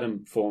talk about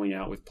him falling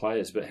out with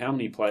players, but how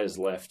many players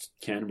left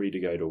Canterbury to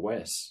go to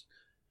West?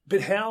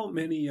 But how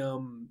many?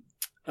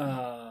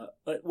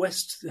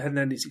 West hadn't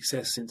had any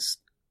success since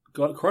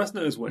God Christ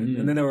knows when,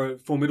 and then they were a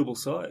formidable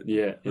side.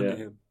 Under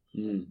him.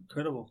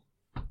 Incredible.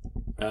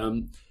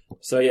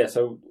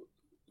 So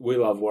we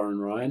love Warren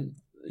Ryan.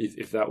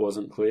 If that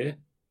wasn't clear,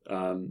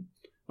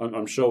 I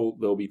I'm sure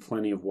there'll be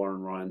plenty of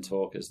Warren Ryan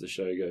talk as the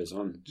show goes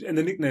on. And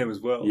the nickname as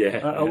well. Yeah.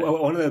 I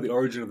want to know the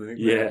origin of the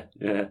nickname.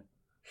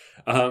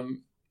 Yeah.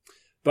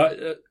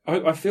 But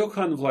I feel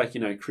kind of like,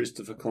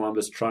 Christopher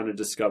Columbus trying to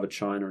discover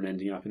China and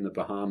ending up in the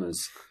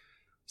Bahamas.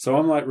 So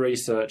I'm like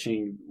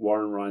researching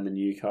Warren Ryan, the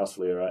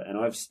Newcastle era, and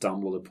I've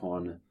stumbled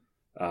upon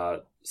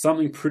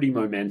something pretty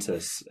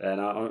momentous. And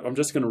I'm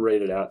just going to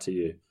read it out to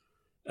you.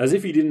 As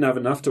if he didn't have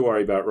enough to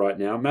worry about right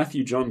now,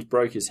 Matthew Johns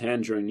broke his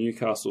hand during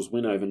Newcastle's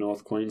win over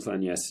North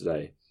Queensland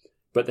yesterday.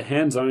 But the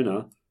hand's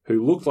owner,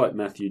 who looked like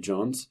Matthew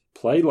Johns,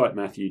 played like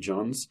Matthew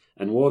Johns,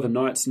 and wore the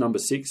Knights' number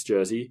 6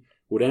 jersey,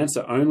 would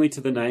answer only to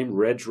the name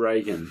Reg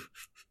Reagan.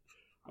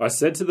 I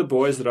said to the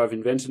boys that I've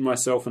invented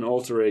myself an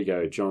alter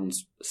ego,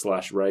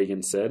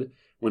 Johns/Reagan said.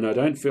 When I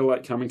don't feel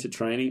like coming to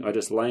training, I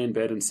just lay in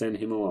bed and send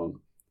him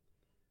along.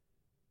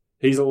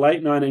 He's a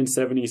late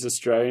 1970s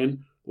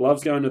Australian,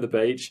 loves going to the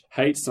beach,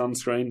 hates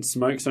sunscreen,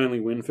 smokes only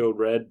Winfield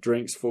Red,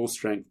 drinks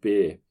full-strength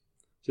beer.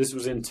 This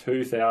was in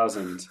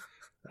 2000.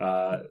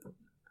 I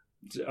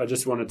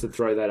just wanted to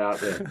throw that out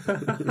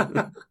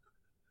there.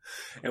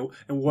 And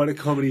what a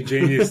comedy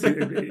genius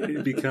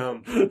it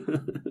become.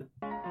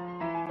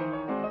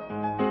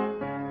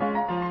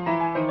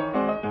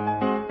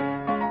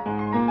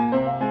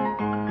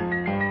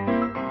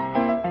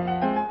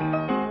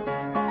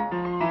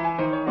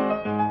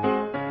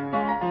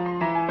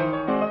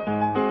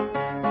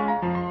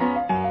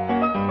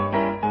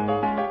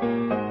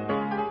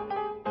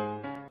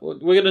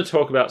 We're going to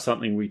talk about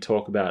something we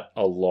talk about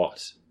a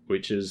lot,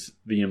 which is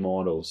the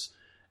Immortals.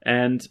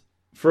 And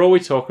for all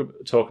we talk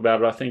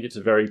about it, I think it's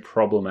a very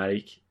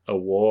problematic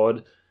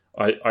award.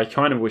 I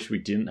kind of wish we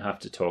didn't have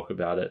to talk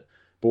about it.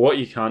 But what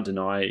you can't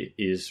deny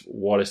is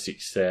what a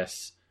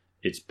success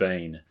it's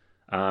been.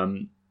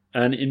 And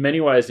in many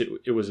ways,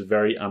 it was a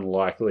very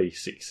unlikely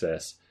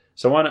success.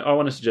 So I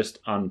want us to just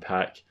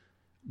unpack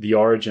the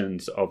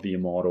origins of the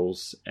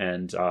Immortals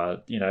and,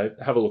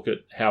 have a look at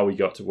how we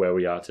got to where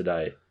we are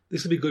today.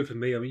 This will be good for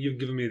me. I mean,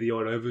 you've given me the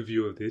odd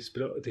overview of this,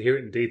 but to hear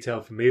it in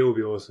detail for me will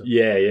be awesome.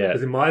 Yeah.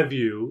 Because in my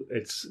view,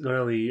 it's not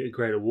only a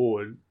great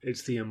award,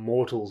 it's the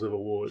Immortals of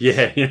awards.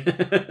 Yeah.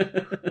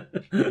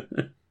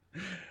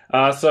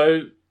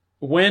 So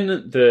when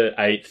the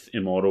 8th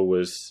Immortal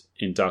was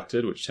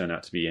inducted, which turned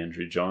out to be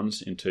Andrew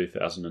Johns in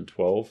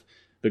 2012,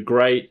 the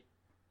great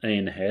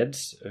Ian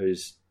Heads,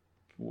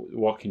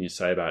 what can you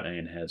say about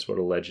Ian Heads? What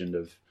a legend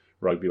of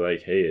rugby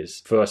league he is.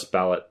 First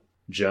ballot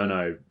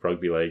Journo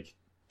Rugby League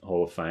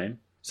Hall of Fame.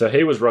 So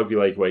he was Rugby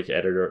League Week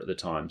editor at the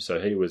time.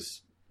 So he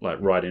was like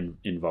right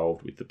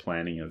involved with the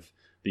planning of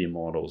the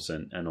Immortals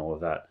and all of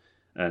that.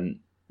 And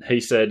he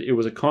said it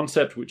was a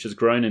concept which has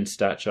grown in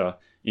stature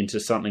into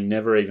something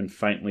never even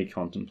faintly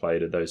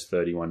contemplated those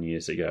 31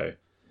 years ago,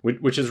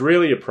 which is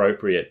really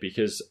appropriate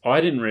because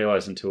I didn't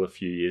realize until a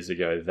few years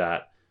ago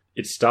that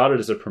it started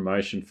as a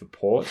promotion for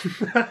Port.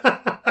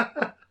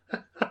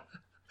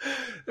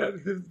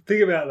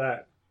 Think about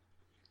that.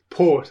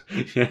 Port.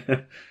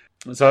 Yeah.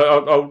 So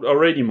I'll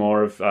read you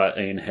more of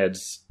Ian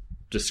Head's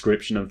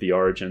description of the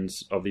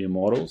origins of the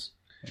Immortals.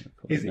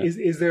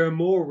 Is there a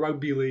more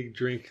rugby league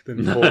drink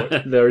than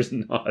Port? There is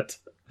not.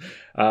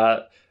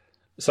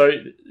 So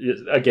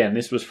again,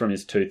 this was from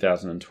his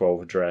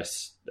 2012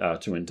 address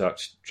to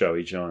induct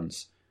Joey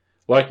Johns.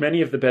 Like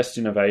many of the best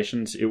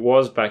innovations, it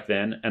was back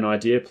then an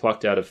idea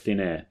plucked out of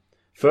thin air.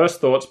 First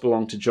thoughts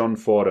belonged to John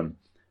Fordham,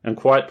 and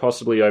quite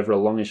possibly over a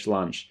longish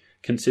lunch,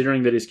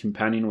 considering that his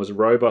companion was a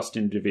robust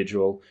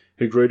individual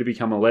who grew to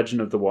become a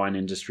legend of the wine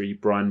industry,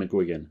 Brian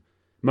McGuigan.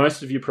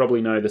 Most of you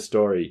probably know the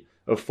story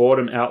of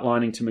Fordham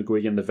outlining to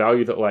McGuigan the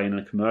value that lay in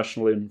a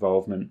commercial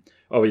involvement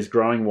of his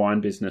growing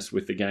wine business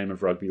with the game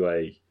of rugby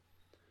league.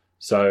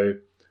 So,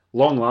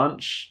 long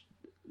lunch,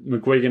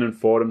 McGuigan and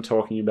Fordham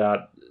talking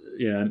about,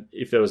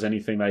 if there was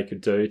anything they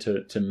could do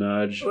to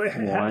merge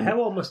wine.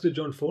 How old must have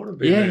John Fordham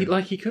been?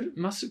 Yeah, he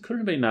couldn't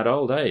have been that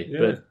old, eh? Yeah.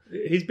 But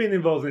he's been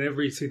involved in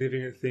every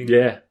significant thing.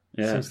 Yeah.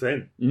 Since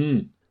then.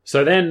 Mm.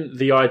 So then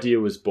the idea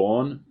was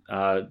born.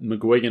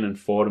 McGuigan and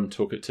Fordham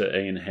took it to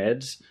Ian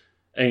Heads.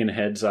 Ian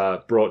Heads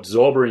brought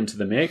Zorba into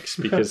the mix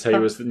because he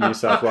was the New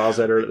South Wales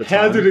editor at the time.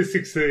 How did it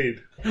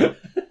succeed?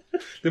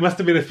 There must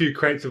have been a few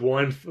crates of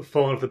wine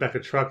falling off the back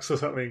of trucks or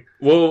something.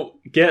 Well,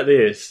 get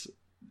this.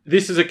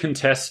 This is a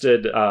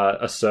contested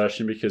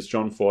assertion because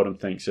John Fordham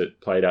thinks it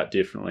played out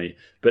differently.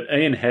 But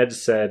Ian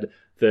Heads said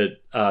that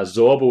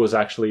Zorba was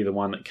actually the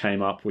one that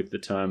came up with the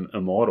term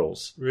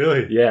Immortals.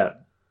 Really? Yeah.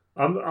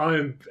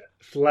 I'm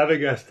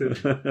flabbergasted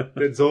that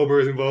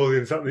Zorba is involved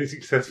in something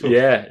successful.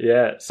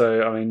 Yeah.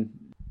 So, I mean,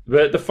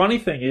 but the funny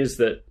thing is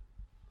that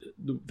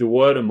the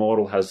word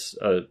immortal has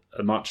a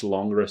much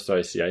longer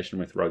association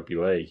with rugby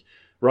league.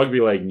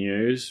 Rugby League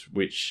News,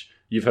 which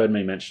you've heard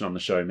me mention on the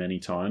show many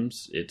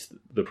times, it's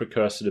the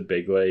precursor to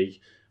Big League,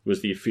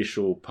 was the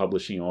official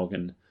publishing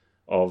organ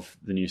of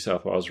the New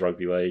South Wales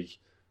Rugby League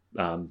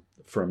from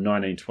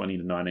 1920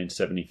 to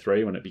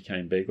 1973 when it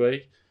became Big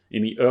League.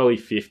 In the early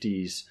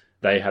 50s,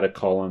 they had a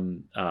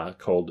column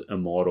called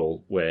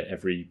Immortal where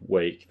every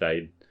week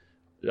they'd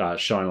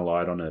shine a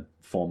light on a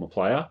former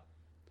player.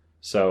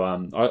 So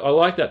I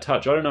like that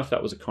touch. I don't know if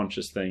that was a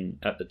conscious thing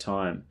at the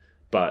time,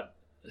 but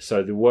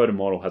so the word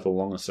immortal has a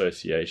long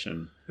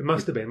association. It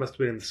must have been. It must have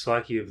been in the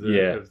psyche of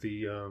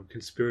the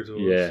conspirators.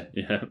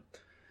 Yeah.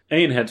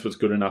 Ian Heads was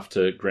good enough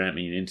to grant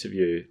me an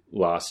interview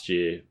last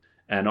year,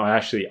 and I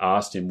actually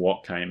asked him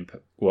what came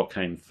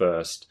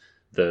first,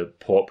 the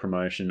Port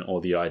promotion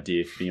or the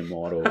idea for the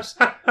Immortals.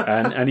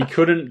 and he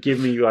couldn't give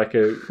me like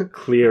a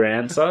clear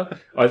answer.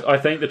 I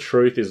think the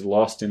truth is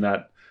lost in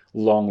that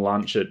long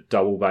lunch at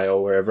Double Bay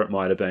or wherever it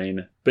might have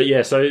been. But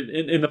yeah, so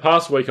in the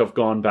past week I've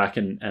gone back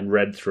and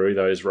read through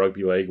those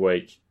Rugby League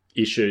Week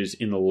issues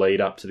in the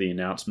lead up to the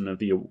announcement of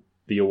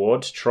the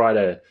award to try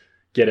to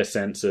get a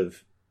sense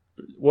of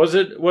was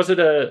it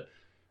a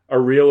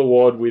real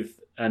award with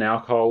an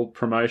alcohol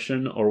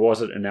promotion, or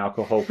was it an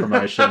alcohol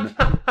promotion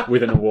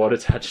with an award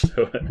attached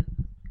to it?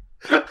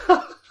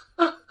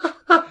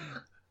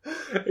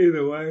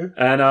 Either way.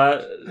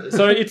 And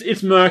so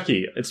it's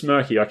murky. It's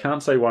murky. I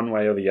can't say one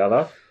way or the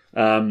other.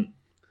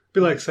 Be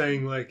like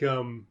saying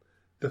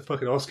the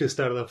fucking Oscars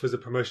started off as a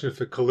promotion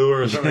for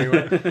Kahlua or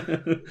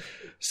something.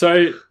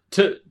 So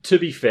to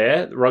be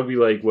fair, Rugby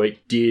League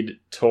Week did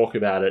talk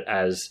about it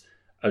as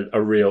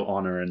a real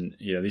honour, and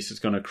this is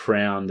going to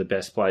crown the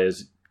best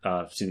players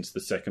since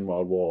the Second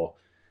World War.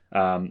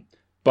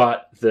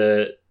 But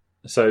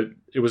so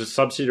it was a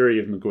subsidiary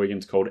of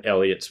McGuigan's called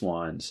Elliott's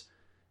Wines.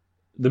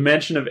 The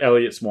mention of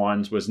Elliott's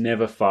Wines was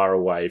never far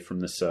away from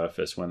the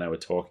surface when they were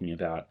talking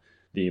about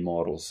the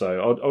Immortals.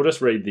 So I'll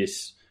just read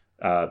this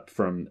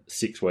from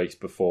 6 weeks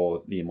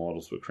before the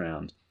Immortals were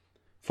crowned.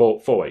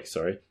 4 weeks,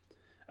 sorry.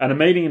 At a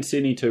meeting in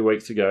Sydney 2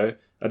 weeks ago,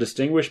 a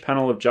distinguished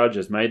panel of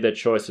judges made their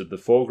choice of the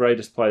 4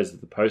 greatest players of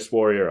the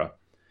post-war era.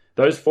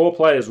 Those 4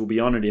 players will be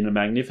honoured in a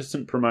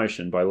magnificent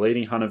promotion by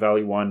leading Hunter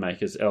Valley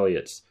winemakers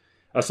Elliott's.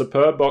 A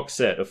superb box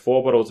set of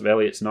 4 bottles of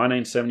Elliott's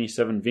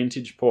 1977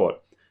 vintage port,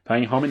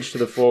 paying homage to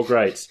the 4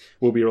 greats,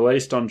 will be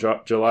released on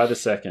July the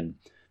 2nd.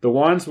 The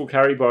wines will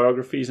carry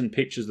biographies and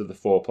pictures of the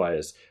 4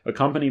 players,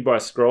 accompanied by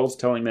scrolls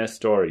telling their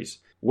stories.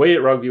 We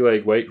at Rugby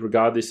League Week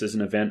regard this as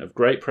an event of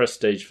great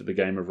prestige for the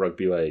game of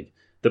rugby league.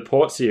 The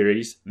Port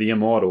Series, the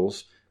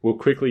Immortals, will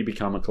quickly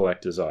become a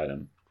collector's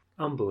item.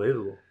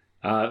 Unbelievable.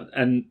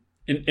 And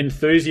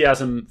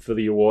enthusiasm for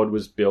the award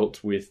was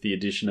built with the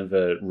addition of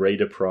a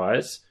reader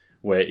prize,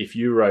 where if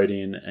you wrote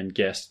in and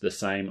guessed the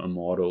same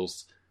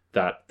Immortals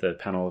that the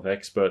panel of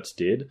experts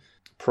did,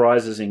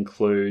 prizes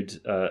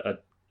include a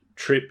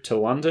trip to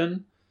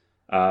London,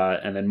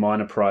 and then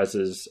minor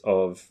prizes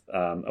of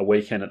a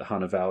weekend at the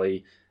Hunter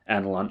Valley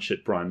and lunch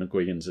at Brian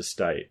McGuigan's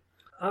estate.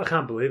 I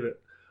can't believe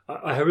it.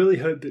 I really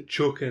hope that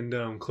Chook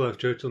and Clive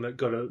Churchill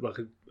got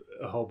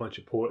a whole bunch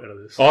of port out of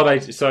this. Oh,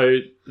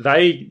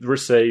 they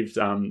received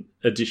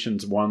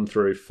editions 1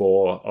 through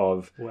 4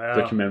 of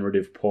the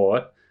commemorative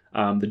port.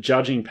 The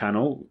judging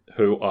panel,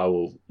 who I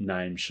will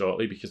name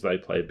shortly because they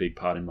play a big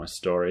part in my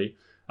story,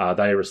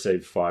 they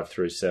received 5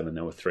 through 7.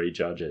 There were 3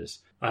 judges.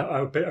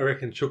 I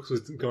reckon Chooks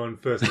was gone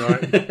first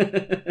night.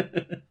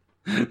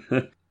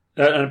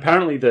 And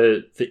apparently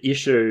the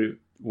issue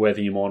where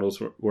the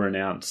Immortals were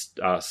announced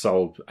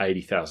sold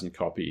 80,000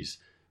 copies.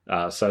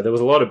 So there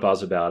was a lot of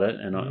buzz about it,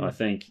 and I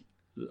think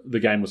the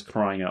game was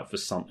crying out for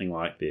something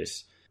like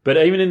this. But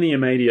even in the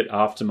immediate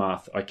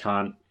aftermath, I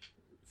can't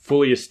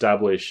fully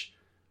establish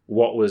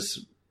what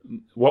was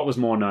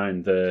more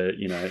known, the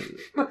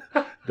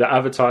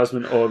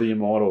advertisement or the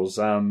Immortals.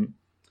 I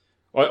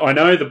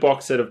know the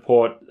box set of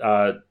port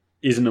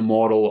is an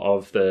immortal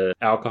of the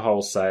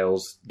alcohol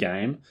sales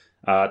game,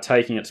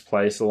 taking its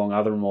place along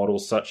other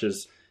immortals such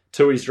as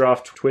Tooheys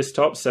Draft Twist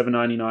Top,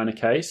 $7.99 a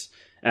case,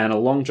 and a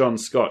Long John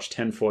Scotch,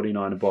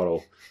 $10.49 a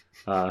bottle.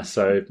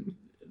 So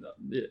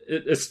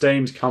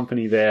esteemed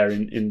company there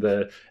in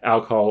the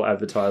alcohol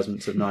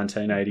advertisements of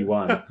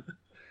 1981.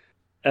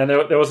 And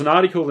there was an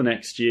article the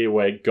next year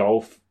where a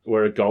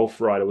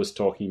golf writer was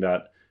talking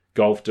about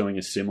golf doing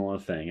a similar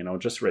thing, and I'll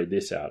just read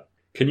this out.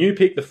 Can you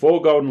pick the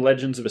 4 golden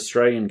legends of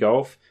Australian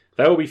golf?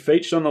 They will be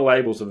featured on the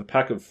labels of a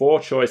pack of 4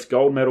 choice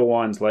gold medal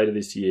wines later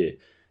this year.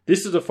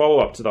 This is a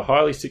follow-up to the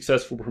highly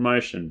successful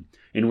promotion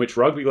in which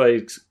Rugby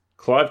League's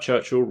Clive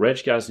Churchill, Reg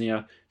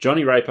Gasnier,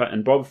 Johnny Raper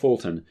and Bob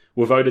Fulton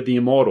were voted the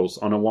Immortals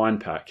on a wine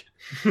pack.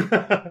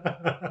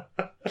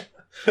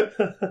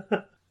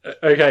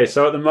 Okay,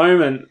 so at the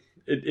moment,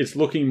 it's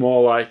looking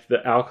more like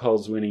the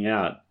alcohol's winning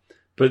out.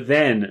 But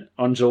then,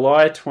 on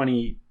July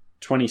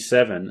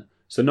 2027,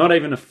 so not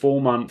even a full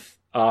month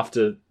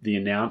after the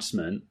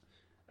announcement,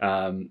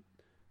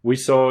 we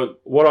saw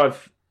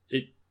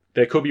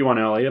there could be one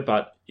earlier,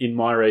 but in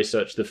my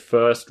research, the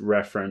first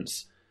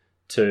reference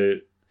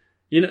to,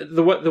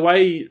 the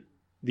way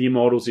the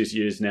Immortals is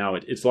used now,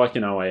 it's like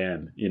an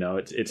OAM,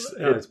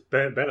 it's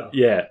better.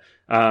 Yeah.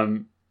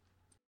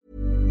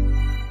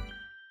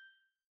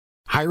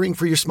 Hiring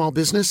for your small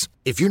business?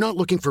 If you're not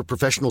looking for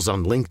professionals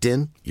on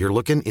LinkedIn, you're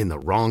looking in the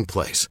wrong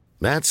place.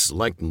 That's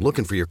like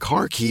looking for your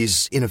car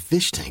keys in a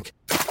fish tank.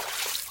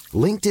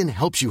 LinkedIn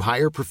helps you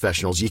hire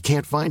professionals you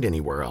can't find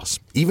anywhere else,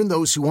 even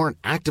those who aren't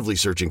actively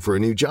searching for a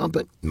new job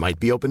but might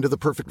be open to the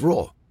perfect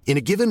role. In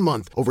a given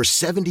month, over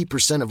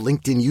 70% of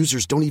LinkedIn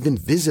users don't even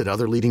visit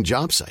other leading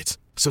job sites.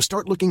 So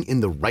start looking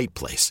in the right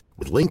place.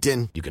 With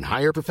LinkedIn, you can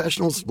hire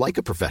professionals like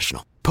a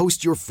professional.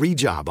 Post your free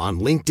job on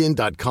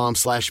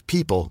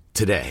linkedin.com/people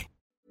today.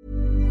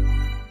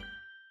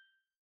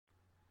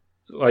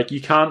 Like,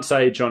 you can't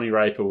say Johnny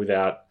Raper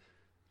without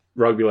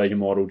Rugby League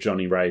immortal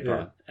Johnny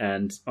Raper. Yeah.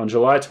 And on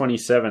July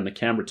 27, the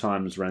Canberra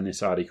Times ran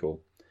this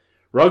article.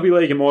 Rugby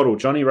League immortal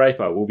Johnny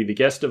Raper will be the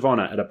guest of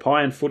honour at a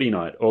pie and footy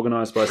night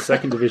organised by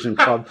second division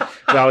club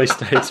Valley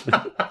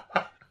Statesman.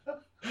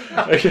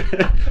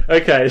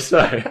 Okay,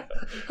 so,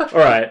 all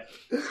right.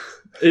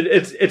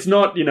 It's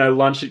not,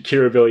 lunch at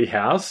Kirribilli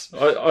House.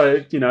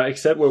 I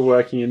except we're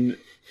working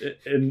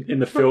in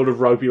the field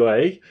of rugby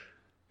league,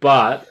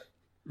 but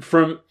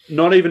from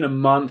not even a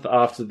month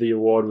after the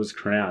award was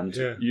crowned,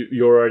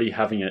 you're already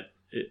having it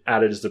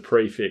added as a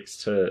prefix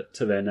to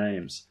their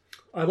names.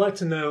 I'd like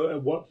to know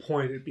at what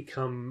point it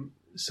become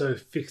so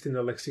fixed in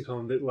the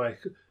lexicon that like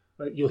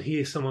you'll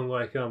hear someone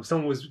like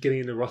someone was getting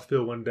into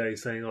Rothville one day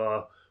saying,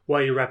 "Oh, why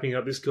are you wrapping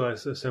up this guy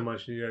so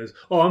much?" And he goes,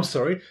 "Oh, I'm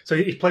sorry." So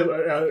he played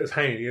as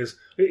Hayne. He goes,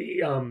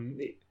 "It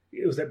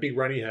was that big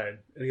run he had,"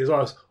 and he goes,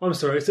 "Oh, I'm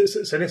sorry."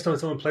 So next time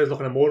someone plays like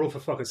an immortal for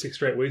fucking 6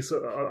 straight weeks,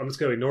 I'm just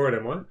going to ignore it,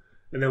 am I?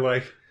 And then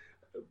like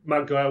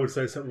Mark Guy would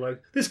say something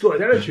like, "This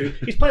guy's attitude,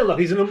 he's playing like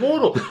he's an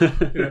immortal."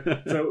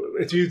 So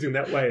it's used in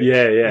that way.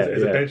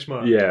 As a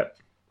benchmark. Yeah.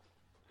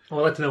 I'd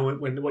like to know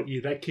what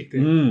year that kicked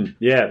in.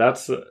 Yeah,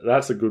 that's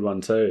a good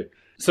one too.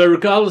 So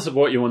regardless of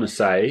what you want to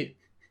say,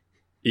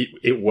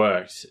 it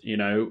worked.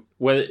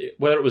 Whether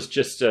it was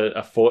just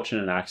a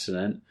fortunate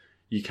accident,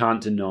 you can't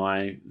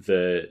deny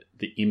the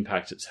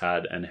impact it's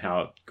had and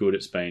how good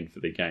it's been for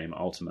the game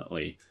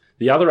ultimately.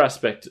 The other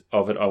aspect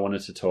of it I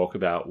wanted to talk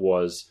about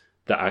was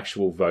the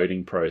actual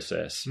voting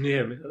process.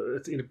 Yeah,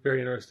 it's very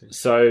interesting.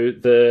 So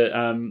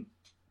the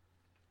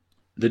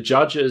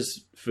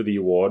judges for the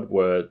award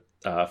were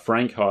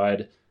Frank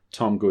Hyde,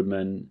 Tom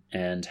Goodman,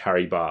 and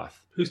Harry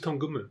Barth. Who's Tom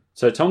Goodman?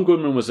 So Tom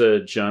Goodman was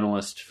a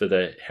journalist for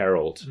the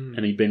Herald,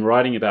 and he'd been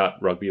writing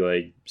about rugby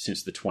league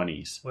since the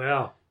 20s.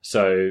 Wow.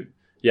 So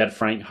you had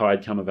Frank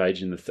Hyde come of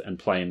age and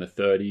play in the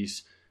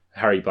 30s,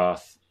 Harry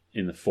Barth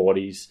in the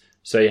 40s.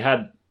 So you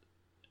had,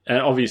 and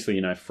obviously,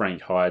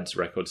 Frank Hyde's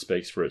record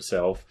speaks for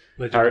itself.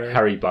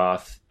 Harry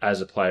Barth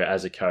as a player,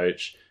 as a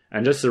coach,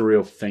 and just a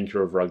real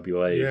thinker of rugby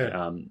league.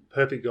 Yeah,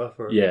 perfect guy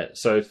for it. Yeah,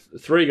 so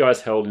 3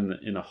 guys held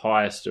in the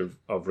highest of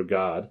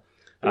regard.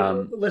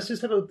 Let's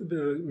just have a bit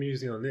of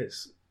musing on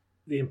this.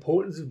 The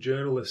importance of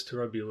journalists to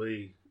rugby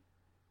league,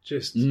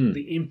 just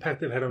the impact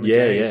they've had on the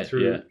game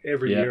through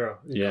every era.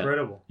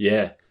 Incredible.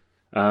 Yeah.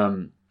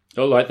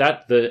 Like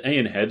that, the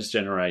Ian Hebbs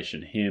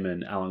generation, him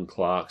and Alan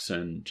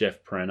Clarkson,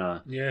 Jeff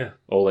Prenner,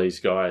 all these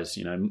guys,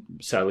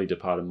 sadly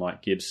departed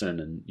Mike Gibson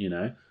and,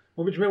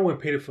 Well, but do you remember when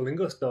Peter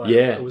Frelingos died?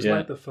 Yeah, it was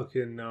like the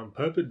fucking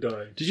Purpose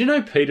died. Did you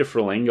know Peter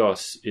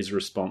Frelingos is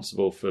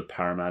responsible for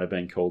Parramatta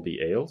being called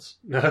the Eels?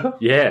 No?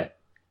 Yeah.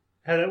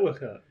 How'd that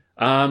work out?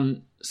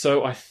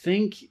 So I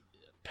think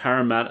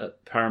Parramatta,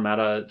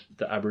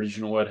 the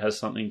Aboriginal word, has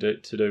something to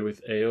do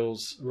with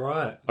eels.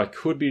 Right. I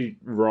could be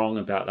wrong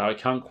about that. I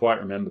can't quite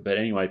remember. But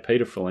anyway,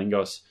 Peter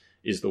Frelingos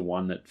is the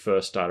one that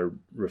first started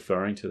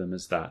referring to them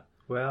as that.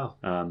 Wow.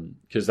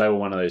 Because they were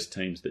one of those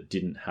teams that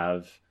didn't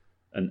have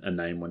a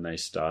name when they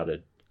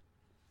started.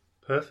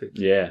 Perfect.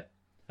 Yeah.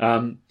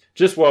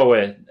 Just while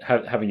we're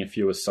having a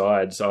few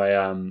asides,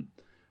 I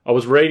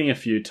was reading a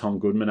few Tom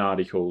Goodman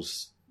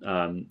articles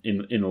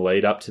in the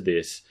lead up to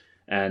this,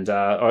 and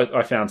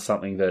I found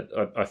something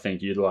that I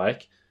think you'd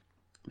like.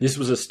 This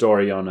was a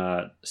story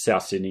on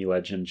South Sydney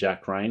legend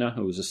Jack Rayner,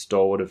 who was a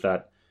stalwart of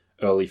that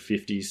early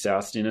 50s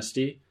South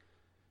dynasty.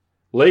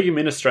 League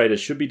administrators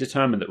should be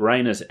determined that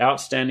Rayner's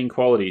outstanding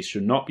qualities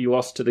should not be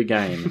lost to the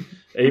game,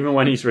 even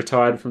when he's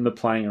retired from the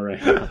playing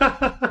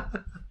arena.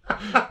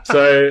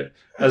 So,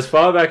 as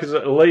far back as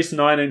at least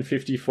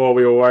 1954,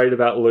 we were worried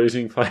about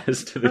losing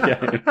players to the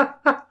game.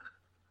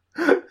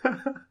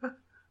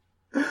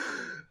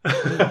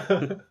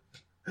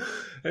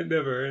 It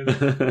never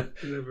ends.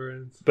 It never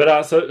ends.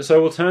 But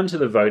so we'll turn to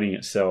the voting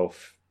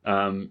itself.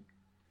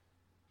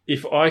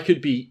 If I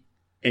could be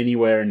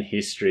anywhere in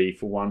history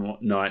for one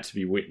night to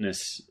be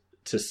witness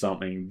to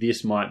something,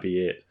 this might be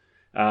it.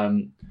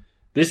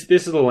 This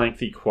is a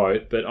lengthy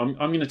quote, but I'm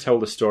going to tell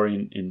the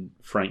story in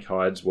Frank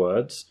Hyde's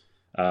words.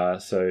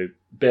 So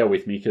bear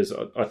with me, because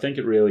I think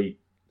it really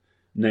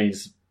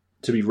needs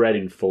to be read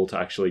in full to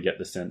actually get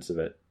the sense of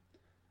it.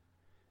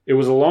 It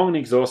was a long and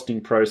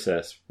exhausting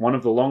process, one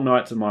of the long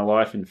nights of my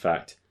life, in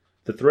fact.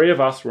 The 3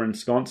 of us were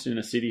ensconced in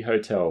a city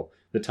hotel.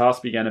 The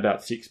task began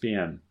about 6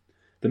 p.m.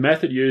 The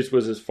method used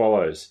was as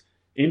follows.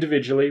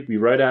 Individually, we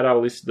wrote out our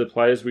list of the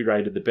players we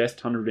rated the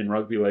best 100 in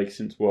rugby league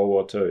since World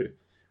War II.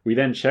 We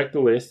then checked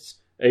the lists,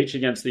 each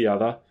against the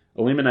other,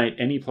 eliminate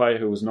any player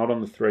who was not on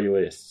the 3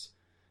 lists.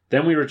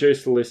 Then we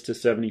reduced the list to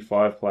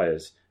 75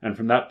 players, and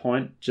from that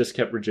point, just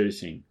kept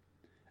reducing.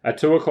 At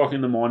 2 o'clock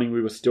in the morning,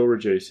 we were still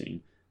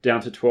reducing,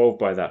 down to 12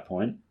 by that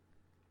point.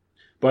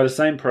 By the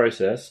same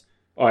process,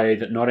 i.e.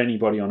 that not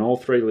anybody on all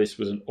 3 lists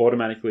was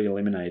automatically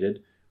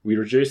eliminated, We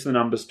reduced the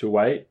numbers to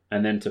 8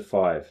 and then to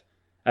 5.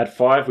 At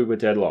 5 we were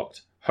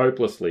deadlocked.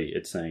 Hopelessly,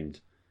 it seemed.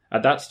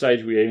 At that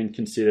stage we even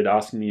considered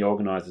asking the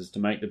organisers to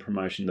make the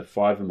promotion the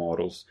 5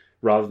 Immortals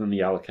rather than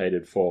the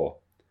allocated 4.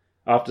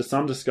 After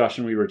some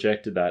discussion we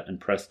rejected that and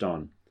pressed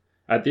on.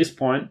 At this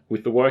point,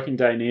 with the working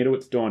day near to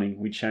its dawning,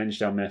 we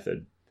changed our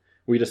method.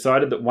 We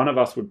decided that one of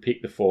us would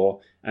pick the 4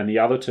 and the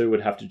other 2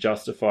 would have to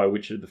justify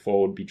which of the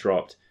 4 would be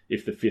dropped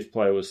if the 5th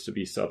player was to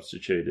be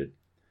substituted.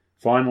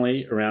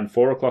 Finally, around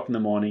 4 o'clock in the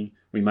morning,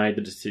 we made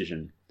the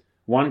decision.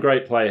 One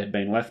great player had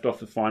been left off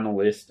the final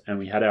list and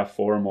we had our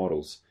 4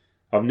 Immortals.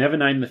 I've never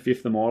named the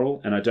 5th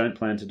Immortal and I don't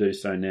plan to do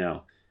so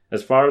now.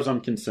 As far as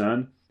I'm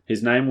concerned,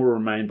 his name will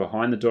remain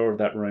behind the door of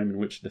that room in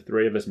which the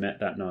 3 of us met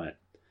that night.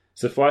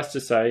 Suffice to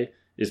say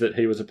is that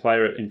he was a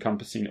player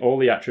encompassing all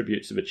the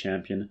attributes of a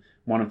champion,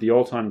 one of the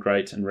all-time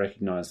greats and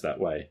recognised that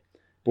way.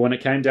 But when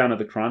it came down to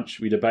the crunch,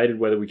 we debated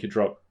whether we could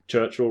drop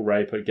Churchill,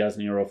 Raper,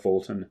 Gasnier or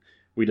Fulton.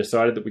 We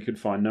decided that we could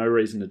find no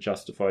reason to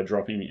justify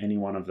dropping any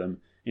one of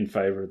them in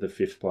favour of the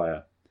 5th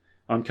player.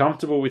 I'm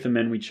comfortable with the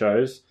men we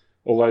chose,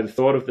 although the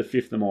thought of the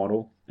 5th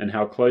Immortal and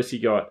how close he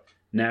got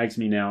nags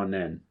me now and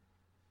then.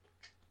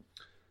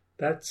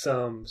 That's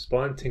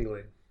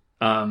spine-tingling.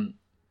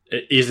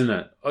 Isn't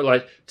it?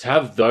 Like, to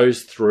have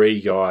those 3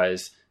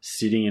 guys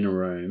sitting in a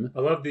room. I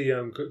love the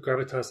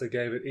gravitas they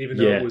gave it, even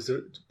though it was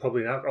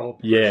probably an alcohol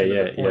promotion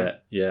at that point.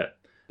 Yeah.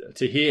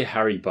 To hear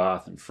Harry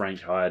Barth and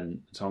Frank Hyde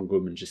and Tom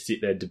Goodman just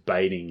sit there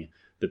debating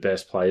the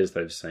best players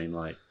they've seen,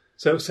 like.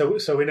 So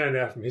we know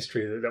now from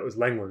history that was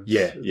Langland's.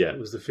 Yeah. It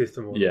was the 5th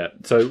Immortal. Yeah.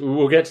 So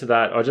we'll get to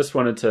that. I just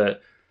wanted to.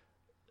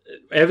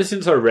 Ever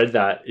since I read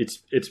that,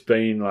 it's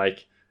been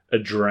like a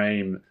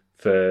dream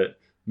for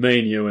me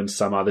and you and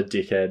some other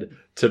dickhead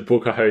to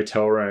book a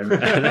hotel room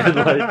and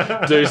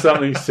like do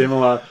something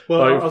similar.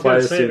 Well, I was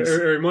going to say, it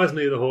reminds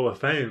me of the Hall of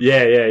Fame.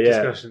 Yeah.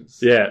 Discussions.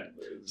 Yeah.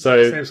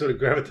 So same sort of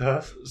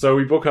gravitas. So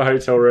we book a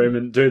hotel room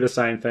and do the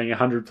same thing.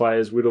 100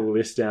 players, whittle the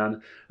list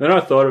down. Then I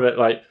thought of it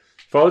like,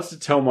 if I was to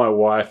tell my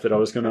wife that I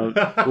was going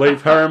to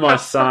leave her and my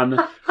son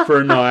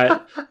for a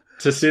night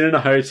to sit in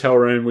a hotel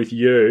room with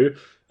you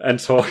and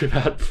talk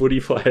about footy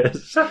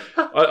players,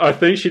 I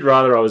think she'd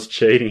rather I was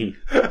cheating.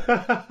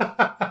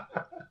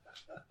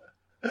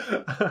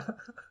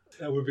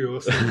 That would be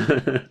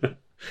awesome.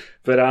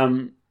 But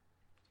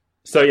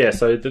so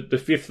the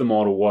 5th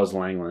Immortal was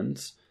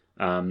Langland's.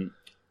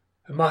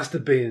 It must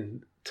have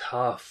been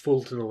tough,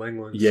 Fulton or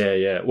Langland's.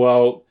 Yeah.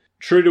 Well,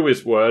 true to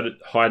his word,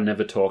 Hyde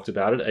never talked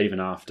about it, even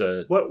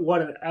after.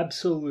 What an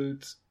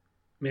absolute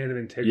man of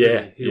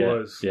integrity he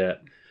was. Yeah.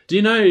 Do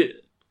you know,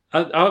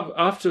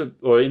 after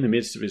or in the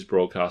midst of his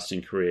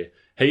broadcasting career,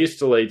 he used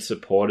to lead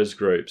supporters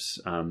groups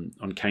on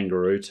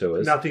kangaroo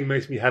tours. Nothing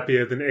makes me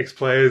happier than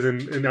ex-players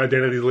and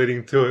identities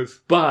leading tours.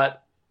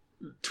 But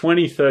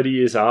 20, 30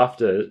 years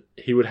after,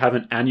 he would have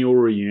an annual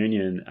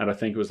reunion at, I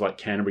think it was like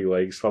Canterbury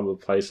Leagues Club, a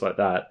place like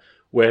that,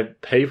 where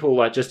people,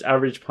 like just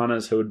average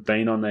punters who had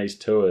been on these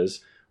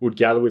tours, would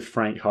gather with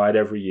Frank Hyde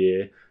every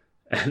year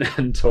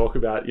and talk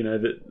about,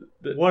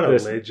 what a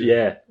legend.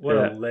 Yeah. What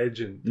a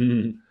legend.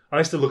 Mm. I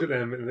used to look at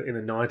them in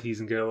the 90s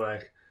and go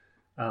like,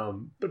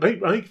 but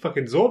I think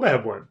fucking Zorba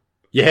had one.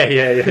 Yeah.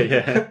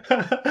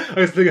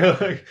 I used to go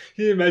like,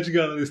 can you imagine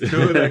going on this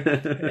tour,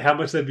 like how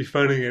much they'd be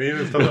phoning it in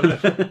and stuff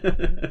like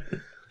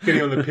that.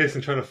 Getting on the piss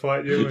and trying to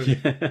fight you.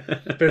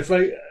 But it's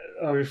like,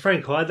 I mean,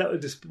 Frank Hyde, that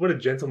was just, what a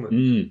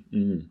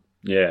gentleman.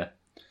 Yeah.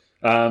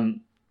 But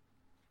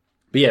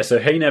yeah, so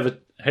he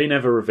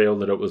never revealed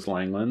that it was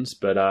Langland's,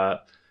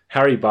 but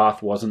Harry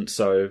Barth wasn't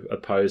so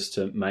opposed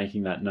to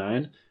making that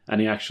known,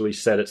 and he actually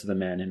said it to the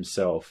man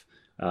himself.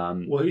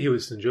 Well, he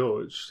was St.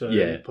 George, so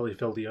he probably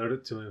felt he owed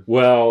it to him.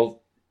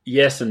 Well,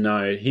 yes and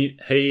no.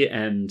 He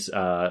and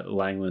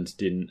Langland's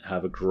didn't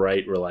have a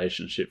great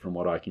relationship, from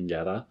what I can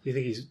gather. You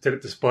think he did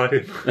it to spite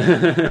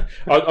him?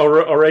 I'll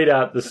read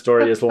out the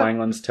story as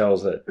Langland's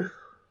tells it.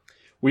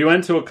 We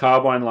went to a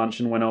carbine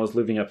luncheon when I was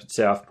living up at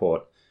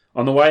Southport.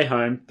 On the way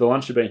home, the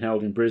lunch had been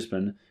held in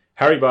Brisbane.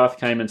 Harry Barth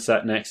came and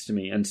sat next to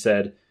me and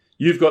said,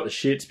 "You've got the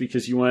shits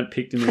because you weren't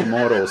picked in the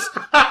Immortals."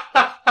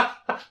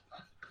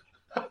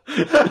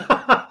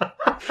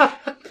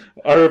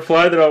 I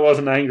replied that I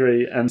wasn't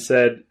angry and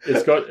said,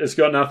 it's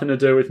got nothing to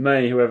do with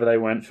me, whoever they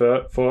went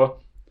for.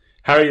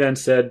 Harry then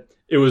said,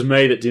 "It was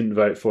me that didn't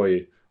vote for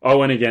you. I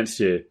went against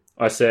you."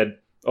 I said,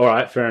 "All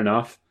right, fair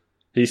enough."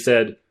 He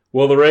said,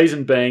 "Well, the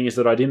reason being is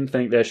that I didn't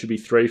think there should be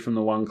 3 from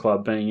the one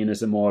club being in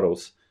as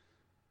Immortals."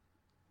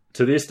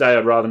 To this day,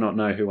 I'd rather not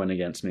know who went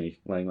against me,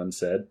 Langland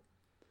said.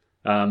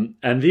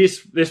 And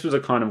this was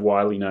a kind of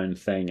widely known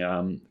thing.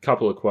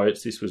 Couple of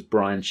quotes. This was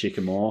Brian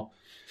Chickamore.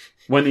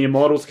 "When the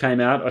Immortals came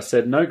out, I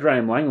said, 'No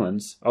Graham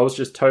Langlands.' I was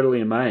just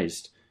totally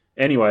amazed.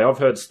 Anyway, I've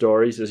heard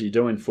stories, as you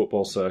do in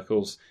football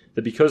circles,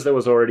 that because there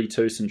was already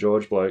 2 St.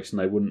 George blokes and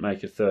they wouldn't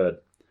make a third.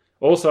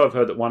 Also, I've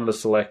heard that one of the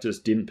selectors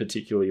didn't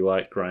particularly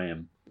like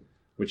Graham,"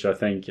 which I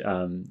think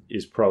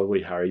is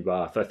probably Harry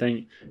Barth. I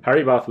think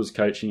Harry Barth was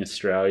coaching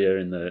Australia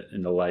in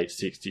the late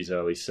 60s,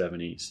 early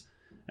 70s.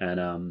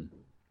 And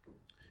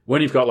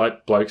when you've got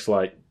like blokes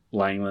like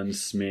Langland,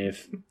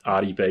 Smith,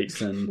 Artie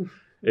Beetson,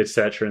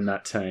 etc. in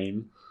that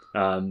team.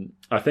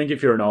 I think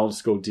if you're an old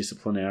school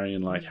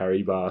disciplinarian like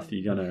Harry Bath,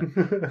 you're gonna.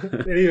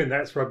 And even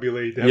that's rugby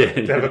league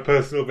to have a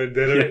personal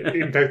vendetta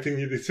impacting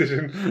your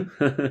decision.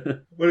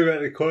 What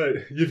about the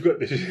quote? You've got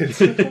the shit.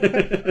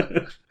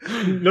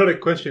 Not a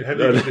question. Have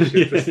you got the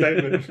shit? A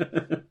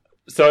statement.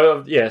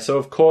 So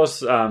of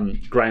course,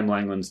 Graham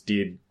Langlands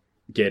did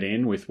get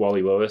in with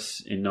Wally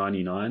Lewis in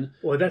 '99.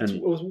 Well,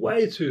 it was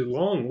way too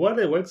long. Why did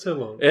they wait so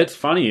long? It's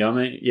funny. I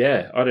mean,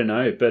 I don't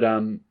know, but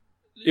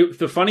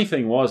the funny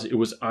thing was, it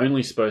was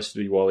only supposed to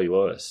be Wally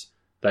Lewis.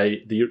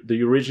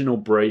 The original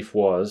brief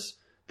was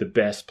the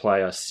best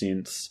player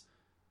since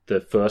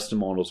the first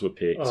Immortals were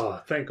picked. Oh,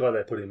 thank God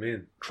they put him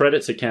in.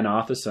 Credit to Ken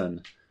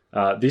Arthurson.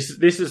 This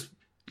is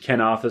Ken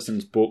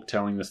Arthurson's book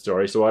telling the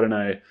story, so I don't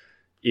know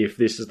if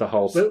this is the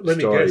whole story. Let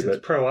me guess,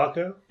 it's Pro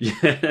Arco?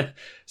 Yeah.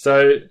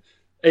 So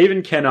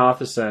even Ken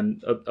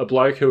Arthurson, a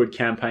bloke who would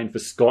campaign for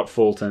Scott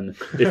Fulton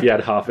if he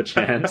had half a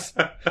chance,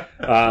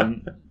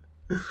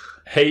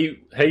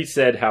 he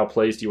said how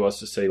pleased he was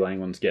to see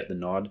Langlands get the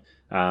nod.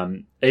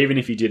 Even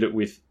if he did it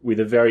with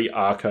a very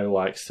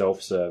Arco-like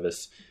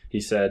self-service. He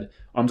said,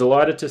 "I'm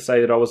delighted to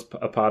say that I was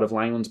a part of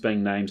Langlands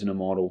being named an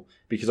Immortal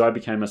because I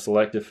became a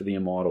selector for the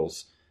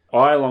Immortals.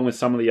 I, along with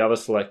some of the other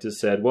selectors,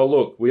 said, well,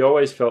 look, we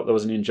always felt there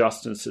was an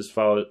injustice as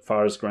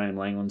far as Graham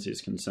Langlands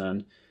is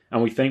concerned,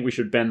 and we think we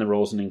should bend the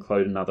rules and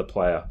include another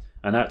player.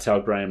 And that's how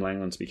Graham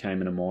Langlands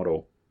became an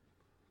Immortal."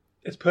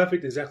 It's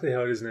perfect exactly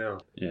how it is now.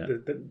 Yeah.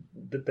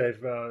 That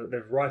they've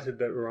righted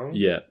that wrong.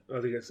 Yeah.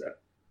 I think it's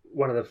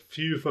one of the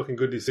few fucking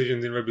good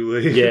decisions in rugby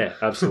league. Yeah,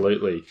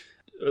 absolutely.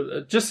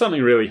 Just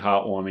something really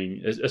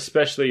heartwarming,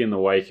 especially in the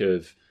wake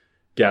of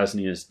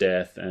Gasnier's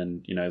death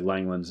and,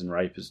 Langlands and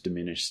Raper's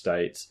diminished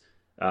states.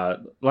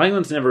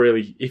 Langlands never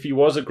really, if he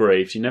was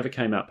aggrieved, he never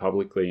came out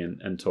publicly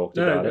and talked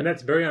about it. And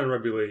that's very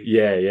un-rugby league.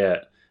 Yeah, yeah.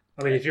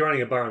 I mean, if you're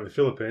running a bar in the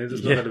Philippines,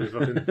 it's not going to be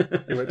fucking...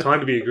 You've got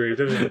time to be aggrieved,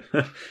 isn't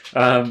it?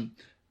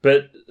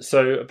 But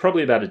so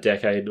probably about a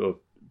decade or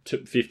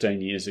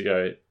 15 years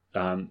ago,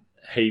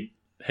 he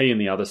and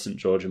the other St.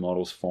 George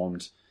Immortals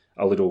formed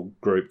a little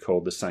group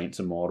called the Saints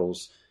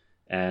Immortals.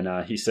 And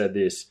he said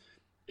this,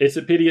 "It's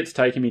a pity it's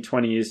taken me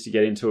 20 years to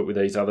get into it with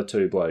these other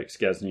two blokes,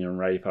 Gasnier and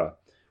Raper.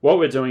 What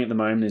we're doing at the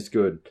moment is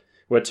good.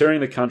 We're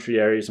touring the country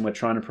areas and we're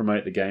trying to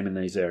promote the game in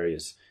these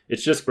areas.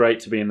 It's just great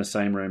to be in the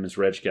same room as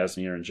Reg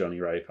Gasnier and Johnny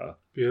Raper."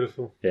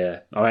 Beautiful.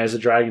 Yeah. As a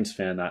Dragons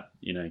fan, that,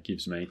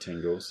 gives me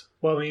tingles.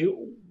 Well, I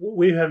mean,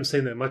 we haven't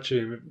seen that much of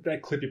him.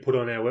 That clip you put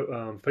on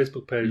our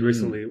Facebook page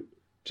recently,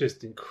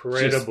 just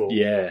incredible.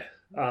 Yeah.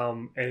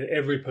 And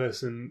every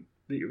person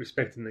that you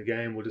respect in the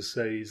game will just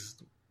say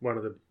he's one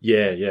of the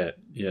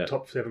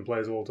top 7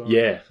 players of all time.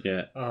 Yeah,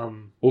 yeah.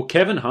 Well,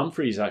 Kevin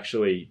Humphreys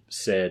actually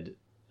said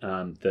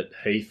that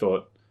he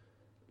thought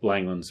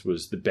Langlands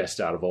was the best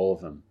out of all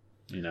of them.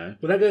 Well,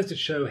 that goes to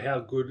show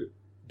how good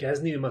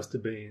Gasnier must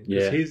have been.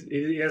 Yeah.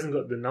 He hasn't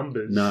got the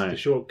numbers, no. the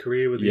short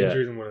career with the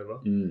injuries and whatever.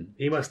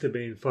 He must have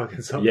been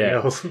fucking something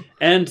else.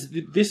 And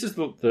this is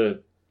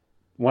the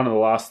one of the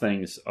last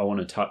things I want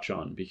to touch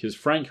on, because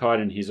Frank Hyde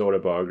in his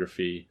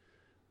autobiography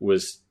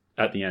was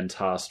at the end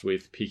tasked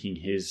with picking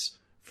his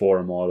 4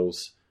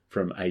 Immortals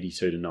from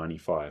 82 to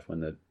 95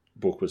 when the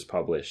book was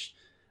published.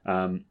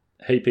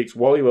 He picked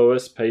Wally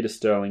Lewis, Peter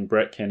Sterling,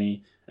 Brett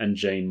Kenny, and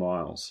Gene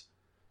Miles.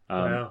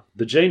 Wow.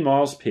 The Gene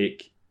Miles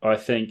pick, I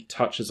think,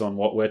 touches on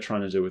what we're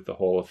trying to do with the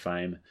Hall of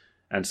Fame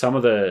and some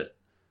of the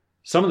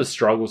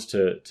struggles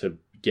to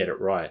get it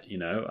right.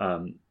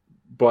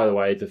 By the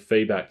way, the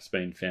feedback's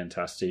been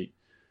fantastic.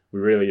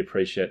 We really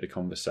appreciate the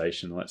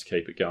conversation. Let's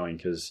keep it going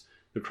because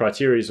the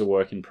criteria is a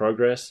work in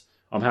progress.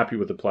 I'm happy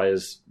with the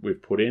players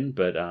we've put in,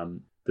 but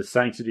the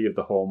sanctity of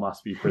the hall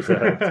must be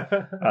preserved.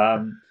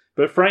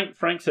 But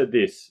Frank said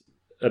this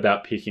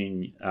about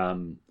picking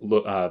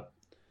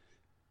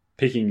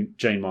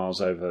Gene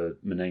Miles over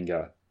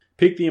Meninga.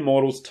 "Pick the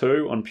Immortals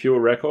 2 on pure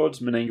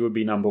records, Meninga would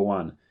be number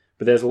 1.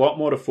 But there's a lot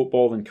more to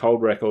football than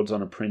cold records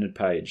on a printed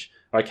page.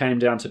 I came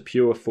down to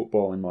pure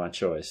football in my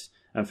choice.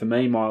 And for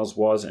me, Miles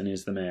was and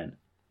is the man."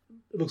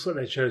 It looks like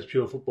they chose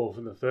pure football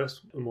from the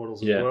first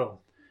Immortals as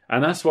well.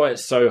 And that's why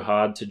it's so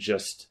hard to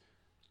just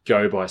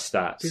go by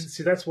stats.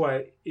 See, that's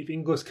why if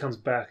Inglis comes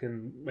back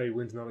and maybe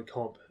wins another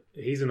comp,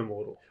 he's an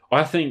Immortal.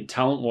 I think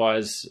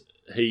talent-wise,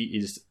 he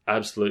is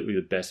absolutely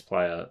the best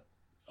player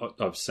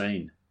I've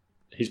seen.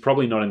 He's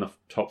probably not in the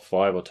top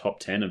 5 or top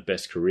 10 of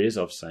best careers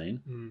I've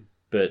seen.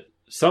 But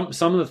some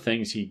of the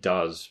things he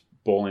does,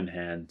 ball in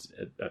hand,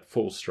 at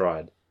full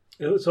stride.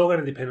 It's all going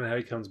to depend on how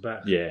he comes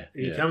back. Yeah.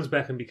 If he comes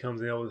back and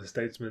becomes an elder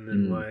statesman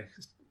and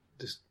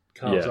just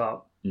carves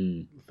up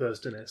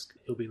Thurston-esque,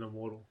 he'll be an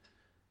Immortal.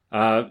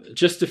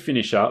 Just to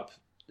finish up,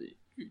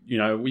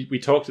 we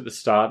talked at the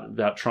start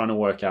about trying to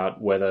work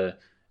out whether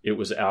it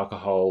was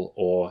alcohol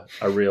or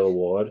a real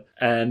award.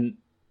 And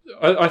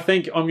I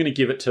think I'm going to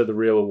give it to the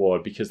real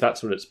award because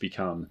that's what it's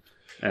become.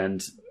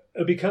 And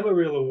it became a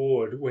real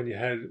award when you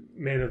had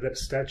men of that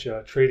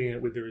stature treating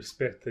it with the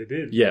respect they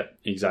did. Yeah,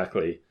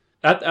 exactly.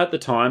 At the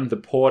time, the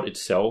port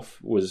itself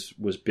was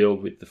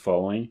billed with the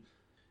following: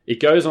 It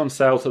goes on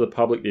sale to the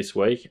public this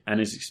week and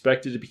is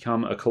expected to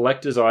become a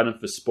collector's item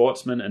for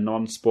sportsmen and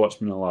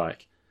non-sportsmen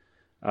alike.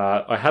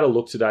 I had a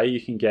look today. You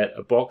can get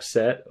a box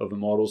set of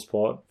Immortals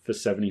Pod for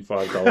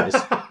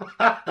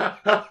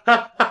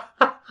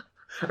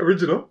 $75.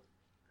 Original.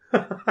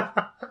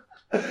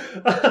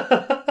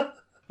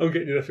 I'm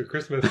getting you that for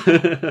Christmas.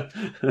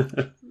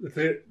 That's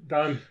it.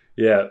 Done.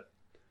 Yeah.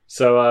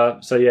 So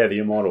yeah, the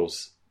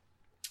Immortals.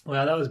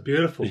 Wow, that was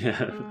beautiful.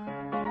 Yeah.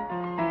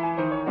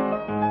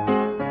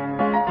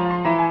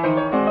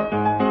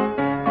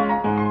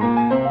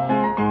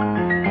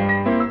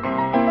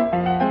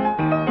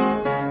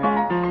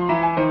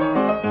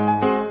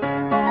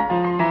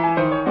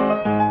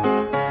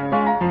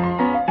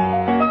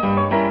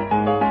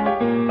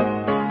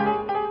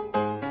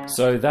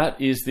 So that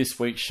is this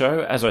week's show.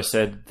 As I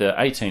said, the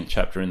 18th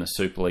chapter in the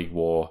Super League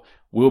War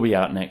will be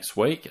out next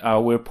week.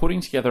 We're putting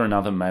together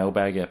another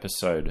mailbag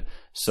episode,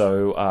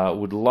 so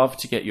would love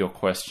to get your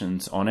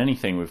questions on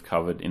anything we've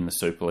covered in the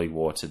Super League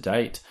War to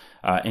date,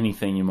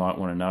 anything you might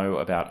want to know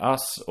about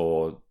us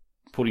or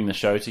putting the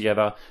show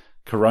together,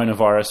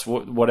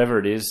 coronavirus, whatever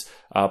it is.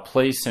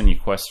 Please send your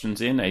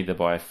questions in either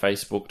by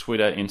Facebook,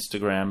 Twitter,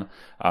 Instagram,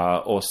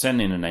 or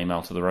send in an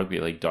email to the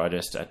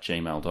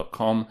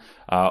rugbyleaguedigest@gmail.com.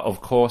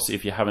 Of course,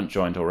 if you haven't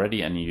joined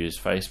already and you use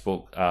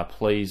Facebook,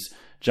 please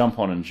jump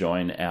on and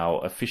join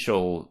our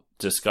official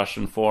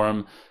discussion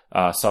forum,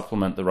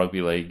 supplement the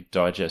Rugby League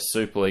Digest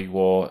Super League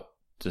War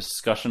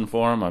discussion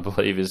forum, I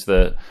believe is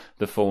the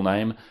full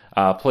name.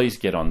 Please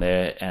get on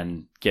there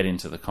and get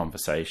into the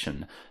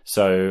conversation.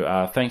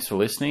 So thanks for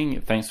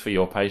listening. Thanks for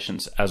your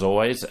patience as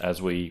always,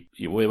 as we're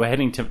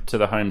heading to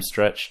the home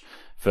stretch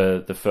for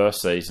the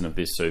first season of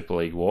this Super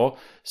League War.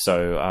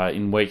 So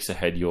in weeks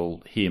ahead,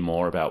 you'll hear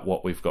more about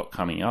what we've got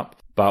coming up.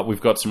 But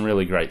we've got some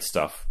really great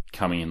stuff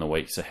coming in the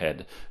weeks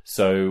ahead.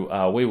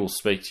 So we will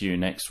speak to you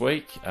next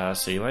week.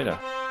 See you later.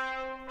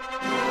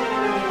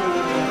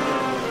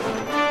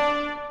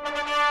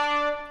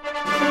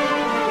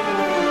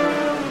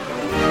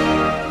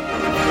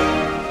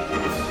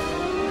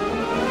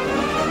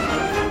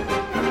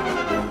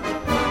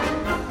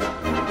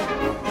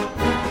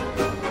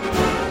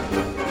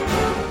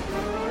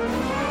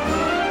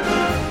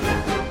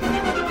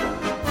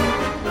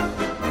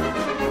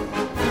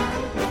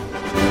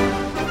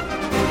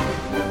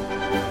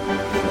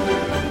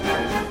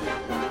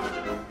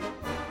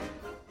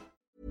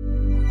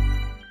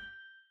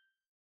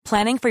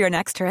 Planning for your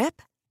next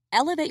trip?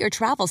 Elevate your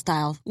travel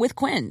style with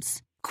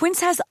Quince. Quince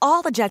has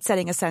all the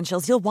jet-setting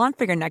essentials you'll want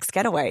for your next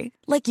getaway,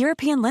 like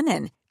European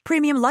linen,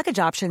 premium luggage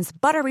options,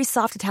 buttery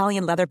soft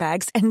Italian leather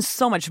bags, and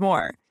so much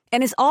more.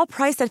 And is all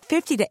priced at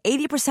 50 to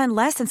 80%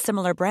 less than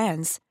similar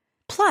brands.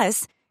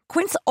 Plus,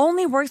 Quince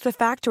only works with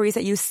factories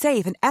that use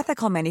safe and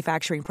ethical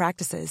manufacturing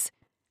practices.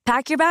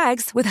 Pack your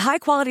bags with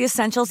high-quality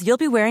essentials you'll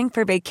be wearing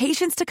for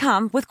vacations to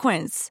come with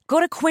Quince.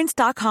 Go to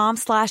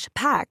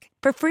quince.com/pack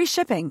for free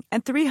shipping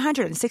and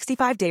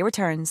 365-day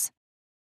returns.